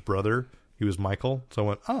Carter's brother, he was Michael. So I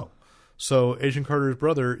went, so Agent Carter's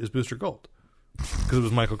brother is Booster Gold because it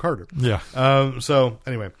was Michael Carter. Yeah. So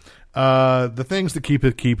anyway, the things that keep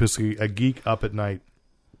us a geek up at night.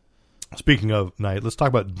 Speaking of night, let's talk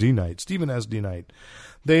about D Night. Stephen S. D Night.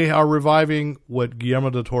 They are reviving what Guillermo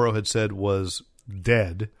del Toro had said was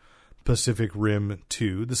dead, Pacific Rim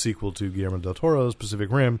 2, the sequel to Guillermo del Toro's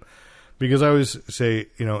Pacific Rim, because I always say,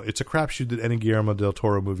 it's a crapshoot that any Guillermo del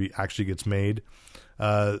Toro movie actually gets made.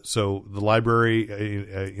 So the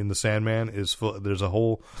library in the Sandman is full. There's a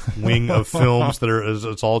whole wing of films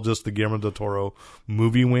it's all just the Guillermo del Toro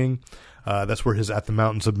movie wing. That's where his At the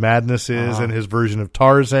Mountains of Madness is, and his version of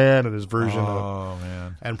Tarzan, and his version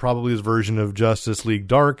and probably his version of Justice League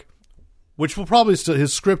Dark, which will probably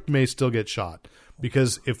his script may still get shot,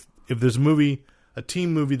 because if there's a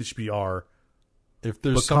team movie that should be R. If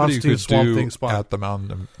there's somebody who could do At the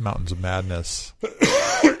Mountains of Madness,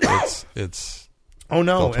 it's oh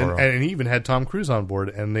no, and he even had Tom Cruise on board,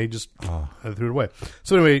 and they just threw it away.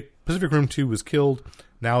 So anyway, Pacific Rim 2 was killed.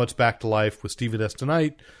 Now it's back to life with Stephen S.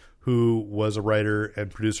 Knight, who was a writer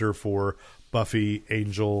and producer for Buffy,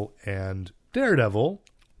 Angel, and Daredevil.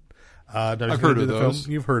 I've heard of those.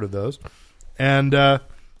 You've heard of those. And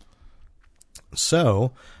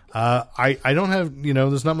so I don't have,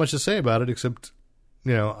 there's not much to say about it except,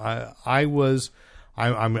 I know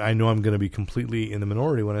I'm going to be completely in the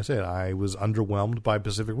minority when I say it. I was underwhelmed by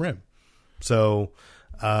Pacific Rim. So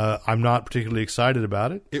I'm not particularly excited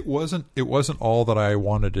about it. It wasn't all that I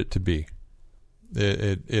wanted it to be.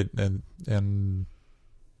 It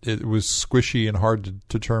was squishy and hard to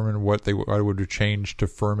determine what I would have changed to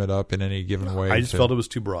firm it up in any given way. I just felt it was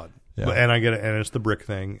too broad. Yeah. And I get it, and it's the brick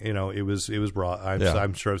thing. It was broad.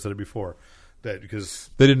 I'm sure I've said it before. That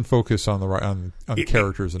because they didn't focus on the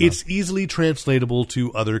characters enough. It's easily translatable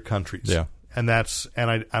to other countries. Yeah. And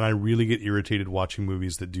I really get irritated watching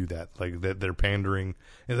movies that do that. Like that they're pandering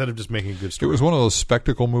instead of just making a good story. It was one of those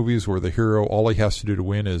spectacle movies where the hero, all he has to do to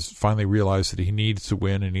win is finally realize that he needs to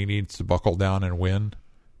win and he needs to buckle down and win,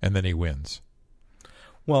 and then he wins.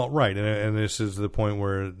 Well, right, and this is the point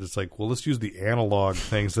where it's like, well, let's use the analog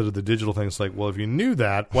thing instead of the digital things. Like, well, if you knew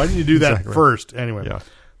that, why didn't you do that Exactly. first? Anyway, Yeah.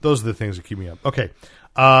 Those are the things that keep me up. Okay,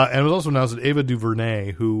 and it was also announced that Ava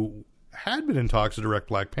DuVernay, who had been in talks to direct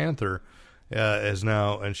Black Panther, is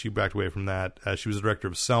now, and she backed away from that. She was the director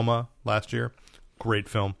of Selma last year. Great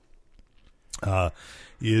film.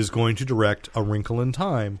 Is going to direct A Wrinkle in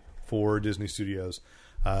Time for Disney Studios.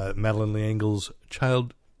 Madeleine L'Engle's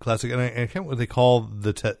child classic, and I can't remember what they call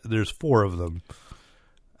there's 4 of them.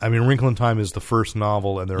 I mean, A Wrinkle in Time is the first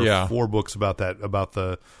novel, and there are 4 books about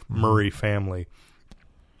the Murray family.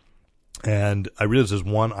 And I realize there's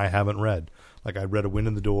one I haven't read. Like, I read A Wind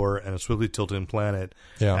in the Door and A Swiftly Tilting Planet,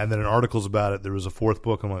 and then in articles about it, there was a 4th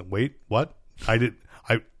book. I'm like, wait, what? I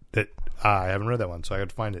haven't read that one, so I got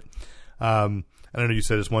to find it. I don't know. You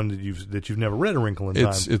said it's one that you've never read, A Wrinkle in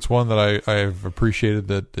Time. It's one that I've appreciated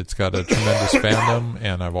that it's got a tremendous fandom,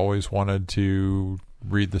 and I've always wanted to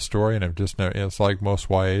read the story, and I've just never. It's like most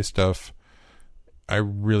YA stuff. I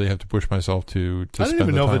really have to push myself to spend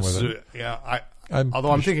the time with it. Yeah,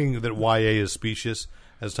 although I'm thinking that YA is specious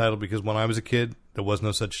as a title because when I was a kid, there was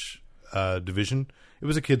no such division. It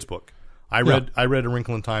was a kid's book. I read A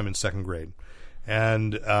Wrinkle in Time in 2nd grade,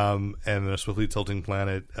 and A Swiftly Tilting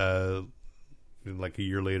Planet. Like a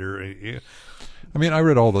year later. I mean, I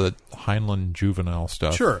read all the Heinlein juvenile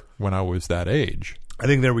stuff when I was that age. I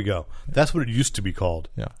think there we go. That's what it used to be called.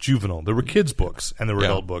 Yeah. Juvenile. There were kids' books and there were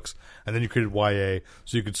adult books. And then you created YA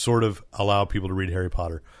so you could sort of allow people to read Harry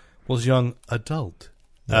Potter. Well, it's young adult.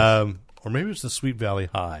 Yes. Or maybe it's the Sweet Valley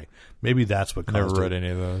High. Maybe that's what caused it. Never read any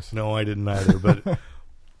of those. No, I didn't either.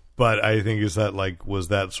 But I think was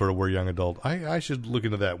that sort of where young adult? I should look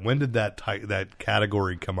into that. When did that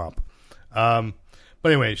category come up? But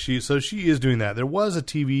anyway, she is doing that. There was a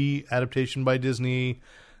TV adaptation by Disney,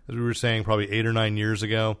 as we were saying, probably 8 or 9 years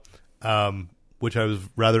ago, which I was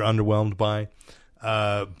rather underwhelmed by.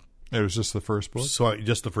 It was just the first book. So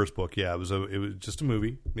just the first book, yeah. It was just a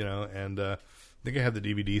movie, and I think I have the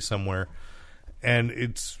DVD somewhere. And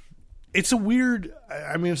it's a weird.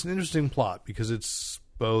 I mean, it's an interesting plot because it's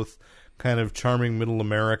both kind of charming middle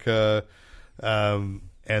America.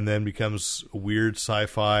 And then becomes weird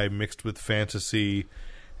sci-fi mixed with fantasy,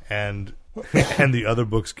 and the other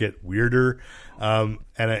books get weirder. And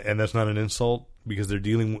that's not an insult because they're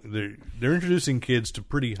introducing kids to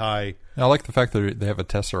pretty high. I like the fact that they have a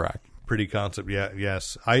Tesseract. Pretty concept, yeah,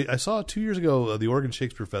 yes. I saw 2 years ago the Oregon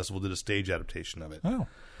Shakespeare Festival did a stage adaptation of it. Oh.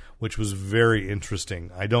 Which was very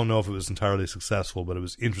interesting. I don't know if it was entirely successful, but it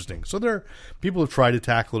was interesting. So people have tried to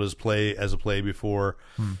tackle it as a play before.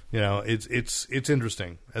 It's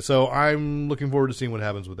interesting. So I'm looking forward to seeing what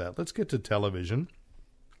happens with that. Let's get to television,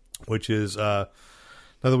 which is not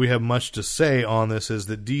that we have much to say on this. Is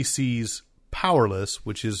that DC's Powerless,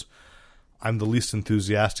 which is I'm the least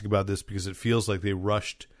enthusiastic about this because it feels like they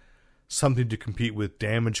rushed something to compete with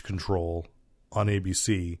Damage Control on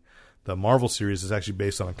ABC. The Marvel series is actually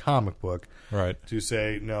based on a comic book. Right. To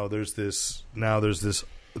say, no, there's this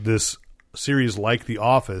series like The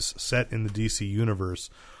Office set in the DC universe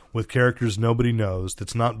with characters nobody knows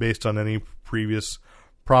that's not based on any previous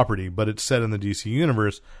property, but it's set in the DC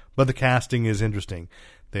universe, but the casting is interesting.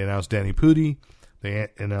 They announced Danny Pudi, they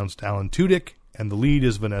announced Alan Tudyk, and the lead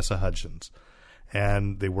is Vanessa Hudgens.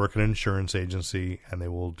 And they work at an insurance agency, and they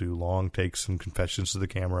will do long takes and confessions to the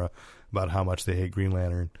camera about how much they hate Green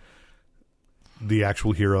Lantern. The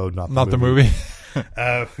actual hero, not the movie.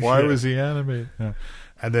 Why was he animated? Yeah.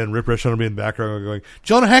 And then Rip Rush will be in the background going,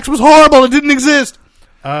 Jonah Hex was horrible. It didn't exist.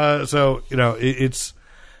 But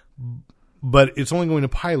it's only going to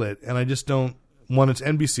pilot, and I just don't. one, it's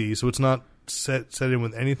NBC, so it's not set in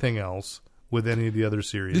with anything else with any of the other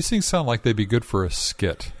series. These things sound like they'd be good for a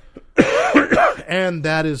skit. And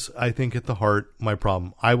that is, I think, at the heart my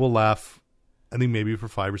problem. I will laugh, I think maybe for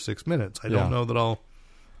 5 or 6 minutes. I don't know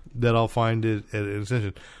that I'll find it an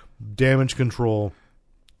extension. Damage Control,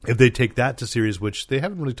 if they take that to series, which they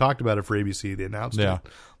haven't really talked about it for ABC. They announced it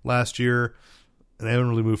last year, and they haven't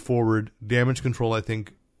really moved forward. Damage Control, I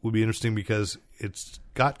think, would be interesting because it's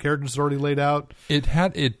got characters already laid out. It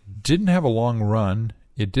didn't have a long run.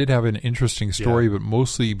 It did have an interesting story, but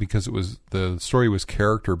mostly because the story was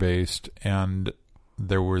character based, and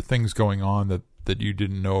there were things going on that you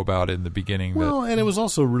didn't know about in the beginning. And it was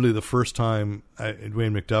also really the first time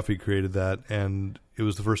Dwayne McDuffie created that, and it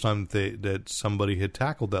was the first time that somebody had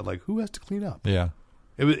tackled that. Like, who has to clean up? Yeah,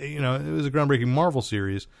 it was it was a groundbreaking Marvel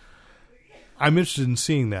series. I'm interested in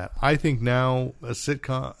seeing that. I think now a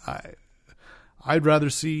sitcom, I'd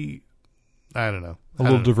rather see. I don't know. A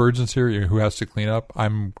little divergence here. Who has to clean up?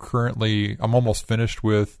 I'm almost finished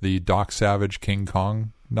with the Doc Savage King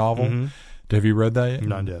Kong novel. Mm-hmm. Have you read that yet?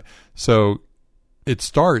 Not yet. So it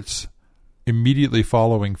starts immediately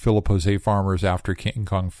following Philip Jose Farmer's After King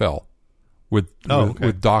Kong Fell, with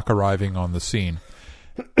Doc arriving on the scene.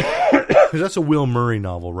 Because that's a Will Murray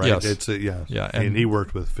novel, right? Yes. It's and he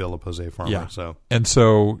worked with Philip Jose Farmer. Yeah. So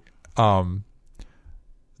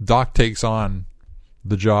Doc takes on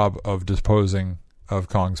the job of disposing of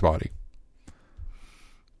Kong's body.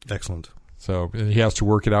 Excellent. So he has to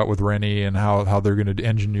work it out with Rennie and how they're going to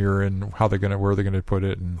engineer and where they're going to put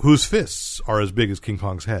it. And whose fists are as big as King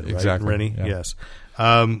Kong's head, right? Exactly. Rennie, yeah. Yes.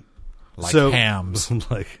 Like hams.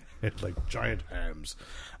 like giant hams.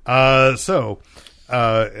 And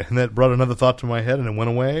that brought another thought to my head and it went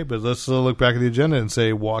away. But let's look back at the agenda and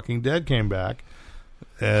say Walking Dead came back.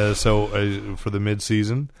 For the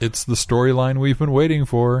mid-season. It's the storyline we've been waiting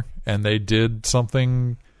for, and they did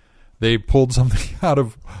something. They pulled something out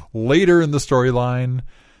of later in the storyline.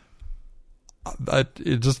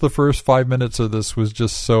 Just the first 5 minutes of this was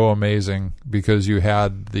just so amazing because you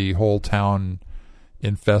had the whole town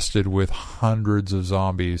infested with hundreds of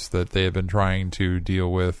zombies that they had been trying to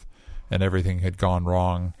deal with, and everything had gone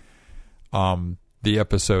wrong. The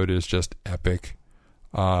episode is just epic.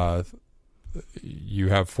 You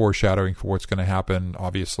have foreshadowing for what's going to happen,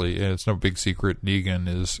 obviously, and it's no big secret. Negan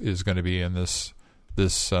is going to be in this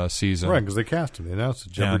season, right? Because they cast him. They announced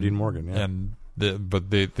it. Jeffrey Dean Morgan, yeah. And the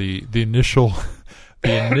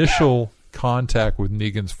initial contact with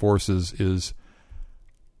Negan's forces is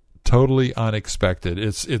totally unexpected.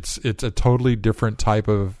 It's a totally different type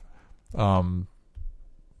of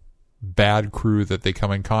bad crew that they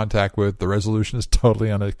come in contact with. The resolution is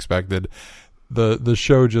totally unexpected. The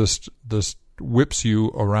show just whips you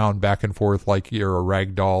around back and forth like you're a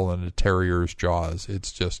rag doll in a terrier's jaws.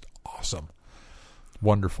 It's just awesome,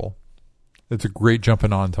 wonderful. It's a great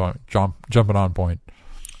jumping on point.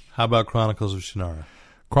 How about Chronicles of Shannara?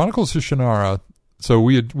 Chronicles of Shannara. So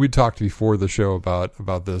we talked before the show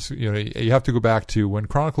about this. You have to go back to when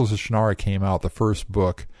Chronicles of Shannara came out, the first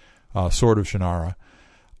book, Sword of Shannara.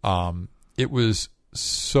 It was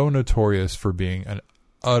so notorious for being an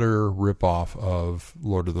utter ripoff of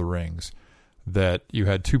Lord of the Rings that you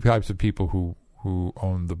had two types of people who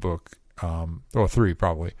owned the book, or three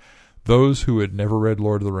probably. Those who had never read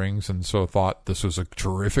Lord of the Rings and so thought this was a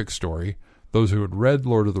terrific story. Those who had read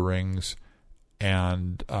Lord of the Rings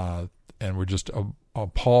and were just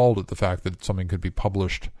appalled at the fact that something could be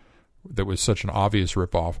published that was such an obvious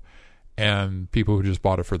ripoff. And people who just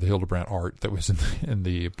bought it for the Hildebrandt art that was in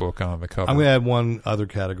the book on the cover. I'm going to add one other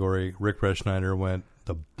category. Rick Reschneider went,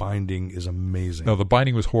 the binding is amazing. No, the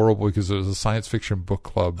binding was horrible because it was a science fiction book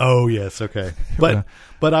club. Oh, yes, okay. But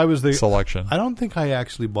I was the selection. I don't think I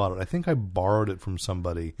actually bought it. I think I borrowed it from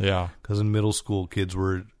somebody. Yeah. Because in middle school, kids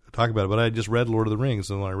were talking about it. But I just read Lord of the Rings,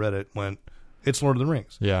 and when I read it, it's Lord of the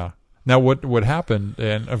Rings. Yeah. Now, what happened,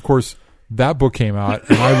 and of course, that book came out,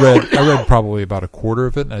 and I read probably about a quarter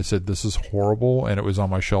of it, and I said, this is horrible, and it was on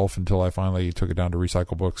my shelf until I finally took it down to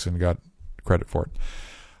Recycle Books and got credit for it.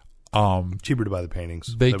 Cheaper to buy the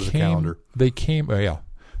paintings. They calendar. They came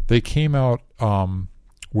out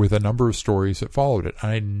with a number of stories that followed it.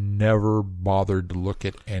 I never bothered to look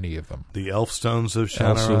at any of them. The Elf Stones of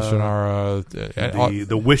Shannara,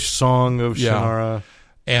 the Wish Song of Shannara,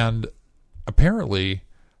 and apparently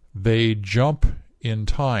they jump in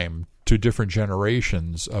time to different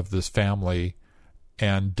generations of this family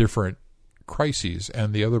and different crises,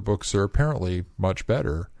 and the other books are apparently much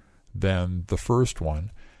better than the first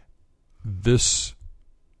one. This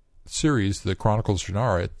series, the Chronicles of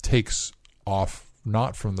Shannara, takes off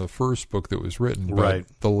not from the first book that was written, but right.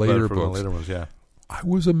 the later books. The later ones, yeah. I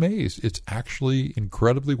was amazed. It's actually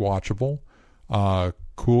incredibly watchable.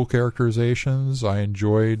 Cool characterizations. I've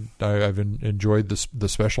enjoyed the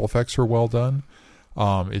special effects are well done.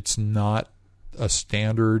 It's not a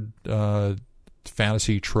standard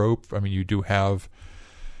fantasy trope. I mean, you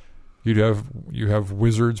have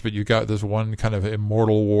wizards, but you got this one kind of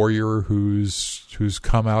immortal warrior who's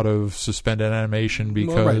come out of suspended animation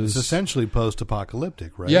because it's essentially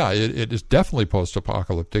post-apocalyptic, right? Yeah, it is definitely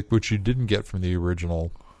post-apocalyptic, which you didn't get from the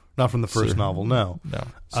original. Not from the first novel, no.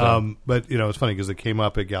 So. But it's funny because it came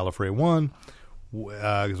up at Gallifrey 1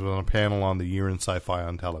 because it was on a panel on the year in sci-fi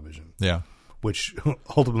on television. Yeah, which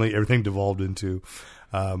ultimately everything devolved into.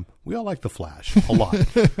 We all like the Flash a lot,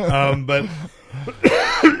 but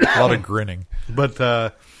a lot of grinning. But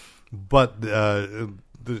the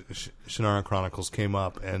Shannara Chronicles came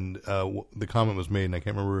up, and the comment was made, and I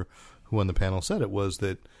can't remember who on the panel said it, was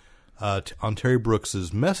that on Terry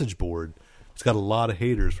Brooks's message board, it's got a lot of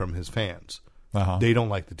haters from his fans. Uh-huh. They don't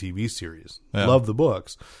like the TV series, love the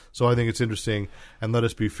books. So I think it's interesting, and let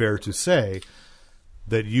us be fair to say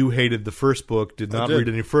that you hated the first book, did not read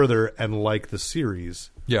any further, and like the series.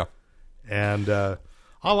 Yeah. And I'll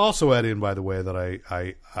also add in, by the way,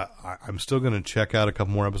 that I'm still going to check out a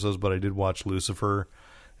couple more episodes, but I did watch Lucifer,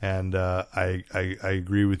 and I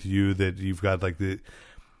agree with you that you've got like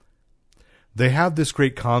they have this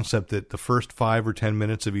great concept that the first 5 or 10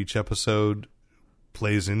 minutes of each episode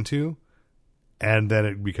plays into, and then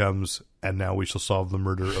it becomes, and now we shall solve the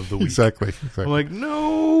murder of the week. Exactly. I'm like,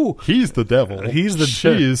 no, he's the devil. He's the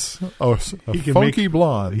she's a funky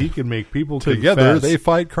blonde. He can make people together. Confess. They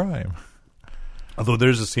fight crime. Although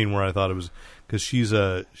there's a scene where I thought it was because she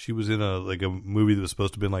was in a movie that was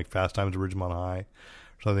supposed to have been like Fast Times at Ridgemont High,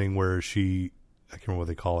 or something where I can't remember what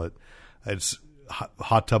they call it. It's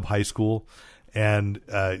Hot Tub High School, and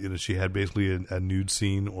she had basically a nude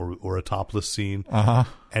scene or a topless scene,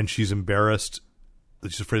 and she's embarrassed.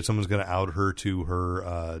 She's afraid someone's going to out her to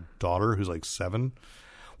her daughter, who's like 7.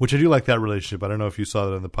 Which I do like that relationship. I don't know if you saw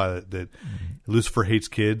that in the pilot that Lucifer hates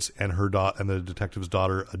kids, and and the detective's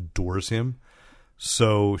daughter adores him.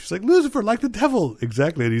 So she's like, Lucifer, like the devil.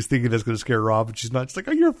 Exactly. And he's thinking that's going to scare her off, and she's not. She's like,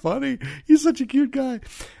 oh, you're funny. He's such a cute guy.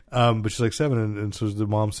 But she's like 7, and so the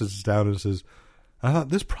mom sits down and says, I thought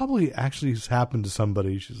this probably actually has happened to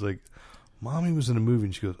somebody. She's like, Mommy was in a movie,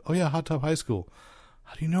 and she goes, oh yeah, Hot Tub High School.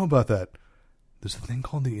 How do you know about that? There's a thing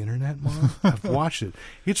called the internet, Mom. I've watched it.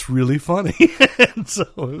 It's really funny. And so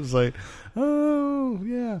it was like, oh,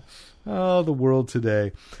 yeah. Oh, the world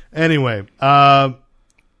today. Anyway,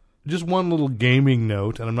 just one little gaming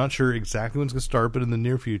note, and I'm not sure exactly when it's going to start, but in the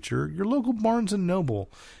near future, your local Barnes & Noble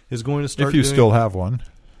is going to start if you still have one.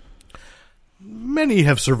 Many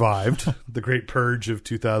have survived the great purge of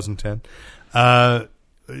 2010.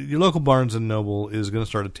 Your local Barnes & Noble is going to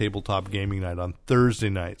start a tabletop gaming night on Thursday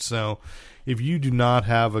night. So if you do not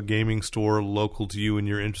have a gaming store local to you and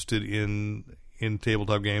you're interested in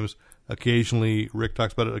tabletop games, occasionally Rick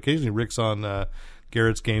talks about it. Occasionally Rick's on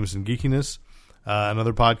Garrett's Games and Geekiness,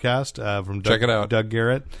 another podcast from Check it out. Doug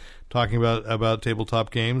Garrett, talking about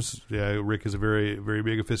tabletop games. Rick is a very, very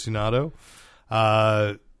big aficionado.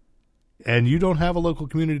 And you don't have a local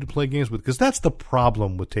community to play games with, because that's the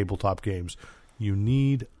problem with tabletop games. You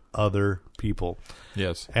need other people.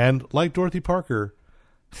 Yes. And like Dorothy Parker,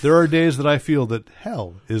 there are days that I feel that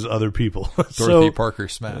hell is other people. Dorothy Parker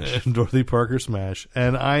smash. Dorothy Parker smash.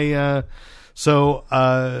 And there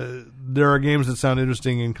are games that sound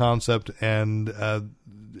interesting in concept, and as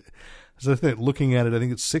I think, looking at it, I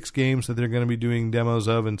think it's 6 games that they're going to be doing demos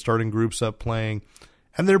of and starting groups up playing.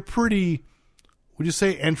 And they're pretty, would you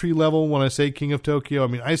say entry level when I say King of Tokyo? I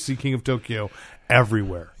mean, I see King of Tokyo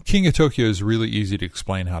everywhere. King of Tokyo is really easy to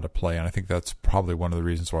explain how to play, and I think that's probably one of the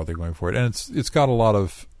reasons why they're going for it. And it's got a lot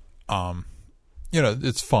of,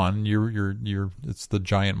 it's fun. It's the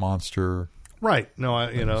giant monster. Right.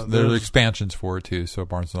 No, there's expansions for it too. So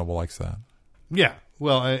Barnes & Noble likes that. Yeah.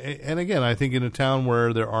 Well, and again, I think in a town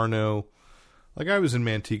where there are no, like I was in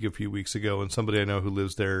Manteca a few weeks ago, and somebody I know who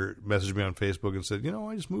lives there messaged me on Facebook and said,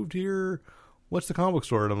 I just moved here. What's the comic book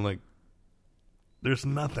store? And I'm like, there's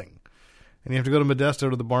nothing. And you have to go to Modesto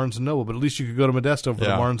to the Barnes & Noble, but at least you could go to Modesto for the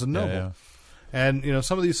Barnes & Noble. Yeah. And,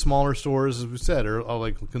 some of these smaller stores, as we said, are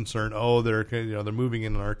like concerned, they're moving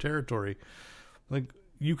in our territory. Like,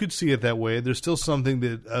 you could see it that way. There's still something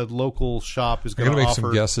that a local shop is going to offer. I'm going to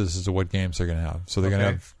make some guesses as to what games they're going to have. So they're going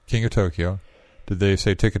to have King of Tokyo. Did they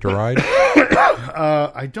say Ticket to Ride?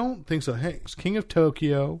 I don't think so. Hey, it's King of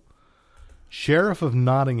Tokyo, Sheriff of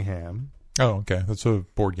Nottingham. Oh, okay. That's a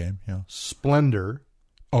board game, yeah. Splendor.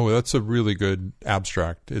 Oh, that's a really good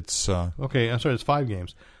abstract. It's okay, I'm sorry, it's 5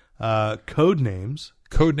 games. Codenames.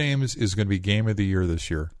 Codenames is going to be game of the year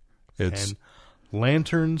this year. And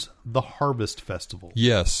Lanterns, the Harvest Festival.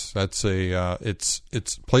 Yes, that's it's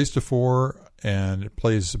plays to 4 and it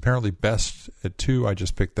plays apparently best at 2. I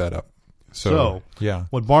just picked that up. So yeah,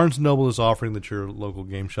 what Barnes & Noble is offering that your local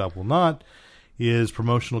game shop will not is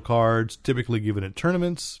promotional cards, typically given at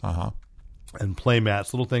tournaments, and play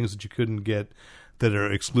mats, little things that you couldn't get that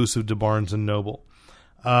are exclusive to Barnes & Noble.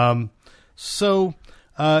 I don't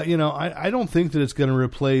think that it's going to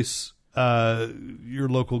replace your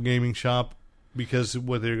local gaming shop because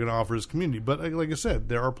what they're going to offer is community. But like I said,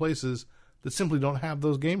 there are places that simply don't have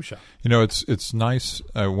those game shops. It's nice.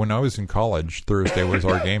 When I was in college, Thursday was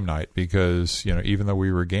our game night because, even though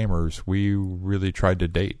we were gamers, we really tried to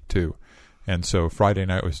date too. And so Friday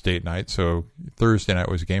night was date night. So Thursday night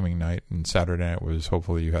was gaming night, and Saturday night was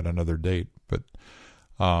hopefully you had another date. But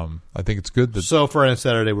I think it's good that. So Friday and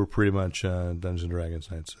Saturday were pretty much Dungeons and Dragons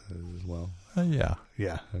nights as well. Yeah.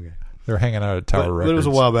 Okay. They're hanging out at Tower Records. But it was a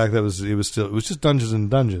while back. It was just Dungeons and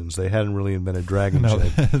Dungeons. They hadn't really invented dragons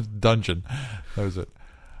yet. Dungeon. That was it.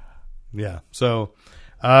 Yeah. So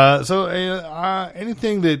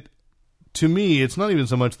anything that, to me, it's not even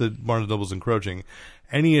so much that Barnes & Noble's encroaching.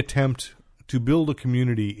 Any attempt to build a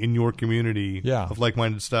community in your community of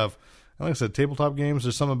like-minded stuff. And like I said, tabletop games,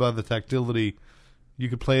 there's something about the tactility. You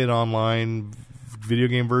could play it online, video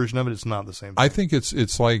game version of it. It's not the same thing. I think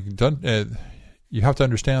it's like you have to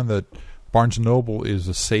understand that Barnes & Noble is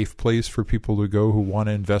a safe place for people to go who want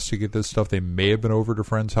to investigate this stuff. They may have been over to a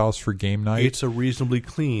friend's house for game night. It's a reasonably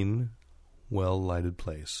clean, well-lighted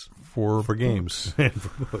place for games and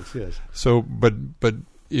for books. Yes. So, but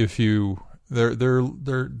if you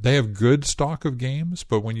they have good stock of games,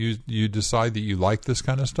 but when you decide that you like this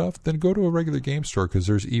kind of stuff, then go to a regular game store because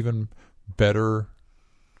there's even better,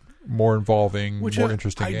 more involving, more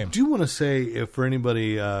interesting games. I do want to say, if for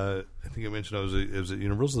anybody, I think I mentioned I was at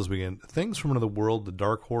Universal this weekend. Things from Another World, the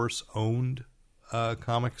Dark Horse owned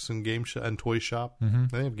comics and and toy shop. Mm-hmm.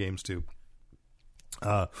 They have games too.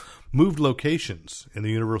 Moved locations in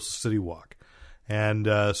the Universal City Walk, and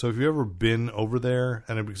so if you've ever been over there,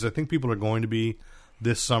 and because I think people are going to be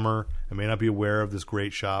this summer and may not be aware of this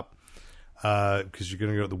great shop, because you're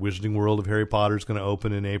going to go to the Wizarding World of Harry Potter is going to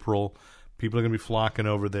open in April. People are going to be flocking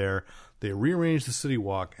over there. They rearranged the City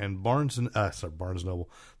Walk, and Barnes & Noble,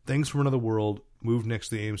 Things from Another World, moved next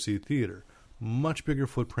to the AMC Theater. Much bigger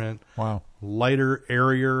footprint. Wow. Lighter,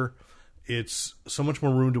 airier. It's so much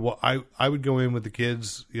more room to walk. I would go in with the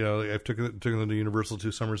kids. I've taken them to Universal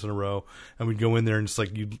 2 summers in a row, and we'd go in there, and it's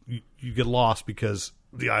like you get lost because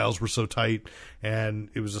the aisles were so tight, and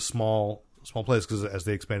it was a small place because as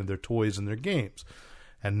they expanded their toys and their games.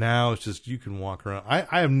 And now it's just you can walk around.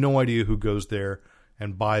 I have no idea who goes there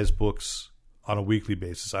and buys books on a weekly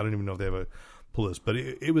basis. I don't even know if they have a pull list. But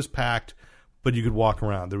it was packed, but you could walk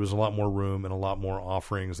around. There was a lot more room and a lot more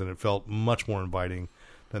offerings, and it felt much more inviting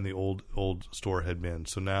than the old store had been.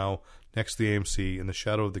 So now, next to the AMC, in the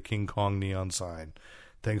shadow of the King Kong neon sign,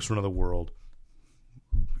 Thanks for Another World.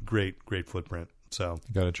 Great footprint. So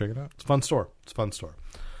you got to check it out. It's a fun store.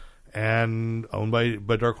 And owned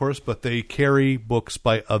by Dark Horse, but they carry books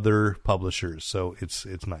by other publishers, so it's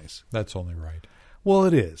nice. That's only right. Well,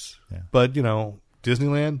 it is. Yeah. But,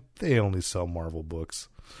 Disneyland, they only sell Marvel books.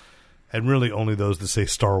 And really only those that say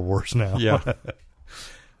Star Wars now. Yeah.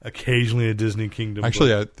 Occasionally a Disney Kingdom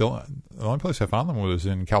Actually, book. the only place I found them was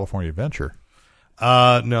in California Adventure.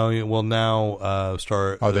 No, well, now Are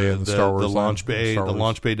they in the Star Wars? The launch bay. The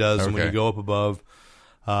launch bay does, and when Okay. you go up above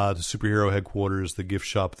the superhero headquarters, the gift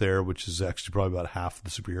shop there, which is actually probably about half of the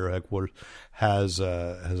superhero headquarters, has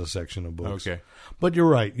a section of books. Okay. But you're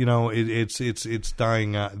right. It's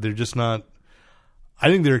dying out. They're just not. I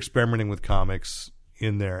think they're experimenting with comics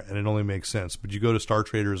in there, and it only makes sense. But you go to Star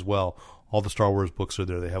Trader as well. All the Star Wars books are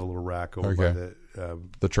there. They have a little rack over by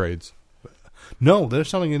the trades. No, they're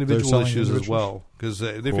selling individual issues as individuals? well because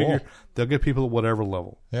they Cool. figure they'll get people at whatever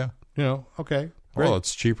level. Yeah. Okay. Great. Well,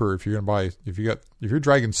 it's cheaper if you're going to buy if you're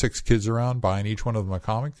dragging 6 kids around, buying each one of them a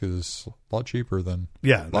comic is a lot cheaper than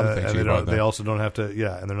a lot of things. And they also don't have to.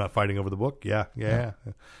 And they're not fighting over the book. Yeah.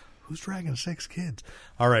 Who's dragging 6 kids?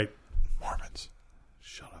 All right, Mormons.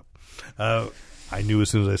 Shut up. I knew as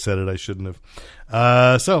soon as I said it, I shouldn't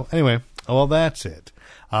have. So anyway, well, that's it.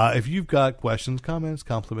 If you've got questions, comments,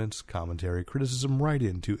 compliments, commentary, criticism, write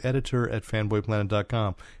in to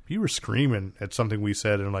editor@fanboyplanet.com. If you were screaming at something we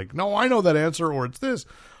said and like, no, I know that answer, or it's this,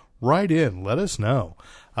 write in. Let us know.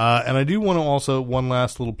 And I do want to also, one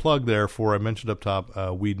last little plug there for, I mentioned up top,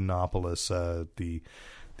 Whedonopolis, the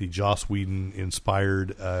the Joss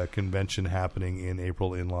Whedon-inspired convention happening in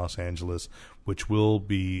April in Los Angeles, which will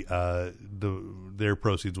be their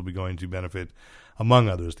proceeds will be going to benefit, among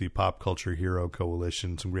others, the Pop Culture Hero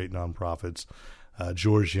Coalition, some great nonprofits.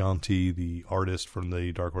 George Yanti, the artist from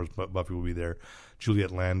the Dark Horse Buffy, will be there. Juliet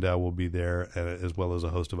Landau will be there, as well as a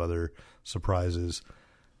host of other surprises.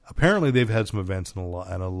 Apparently, they've had some events,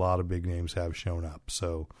 and a lot of big names have shown up.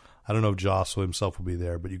 So I don't know if Joss himself will be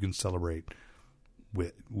there, but you can celebrate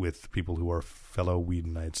with people who are fellow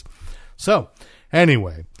Whedonites. So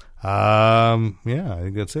anyway, I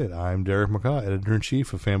think that's it. I'm Derek McCaw,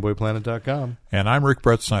 editor-in-chief of FanboyPlanet.com. And I'm Rick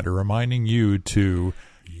Brett Snyder, reminding you to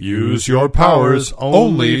use your powers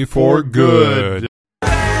only for good.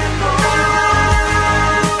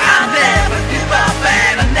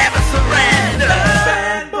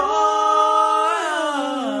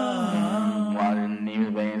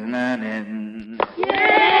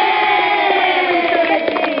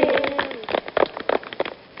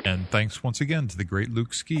 And thanks once again to the great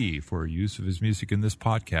Luke Ski for use of his music in this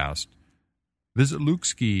podcast. Visit Luke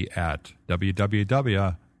Ski at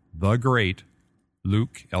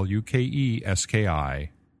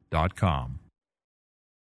www.thegreatlukeski.com.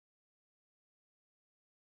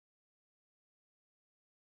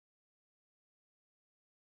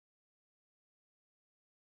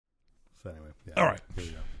 So anyway, yeah. All right. Here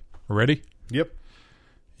we go. Ready? Yep.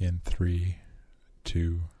 In 3,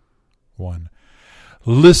 2, 1.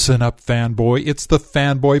 Listen up, fanboy. It's the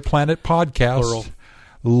Fanboy Planet Podcast. Plural.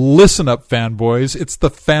 Listen up, fanboys. It's the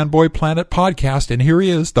Fanboy Planet Podcast. And here he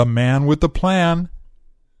is, the man with the plan,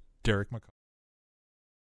 Derek McCaw.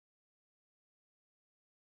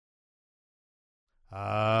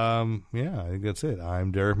 I think that's it.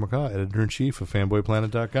 I'm Derek McCaw, editor-in-chief of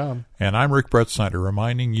FanboyPlanet.com. And I'm Rick Brett Snyder,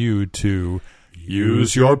 reminding you to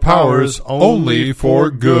use your powers only for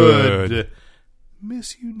good.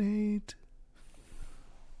 Miss you, Nate.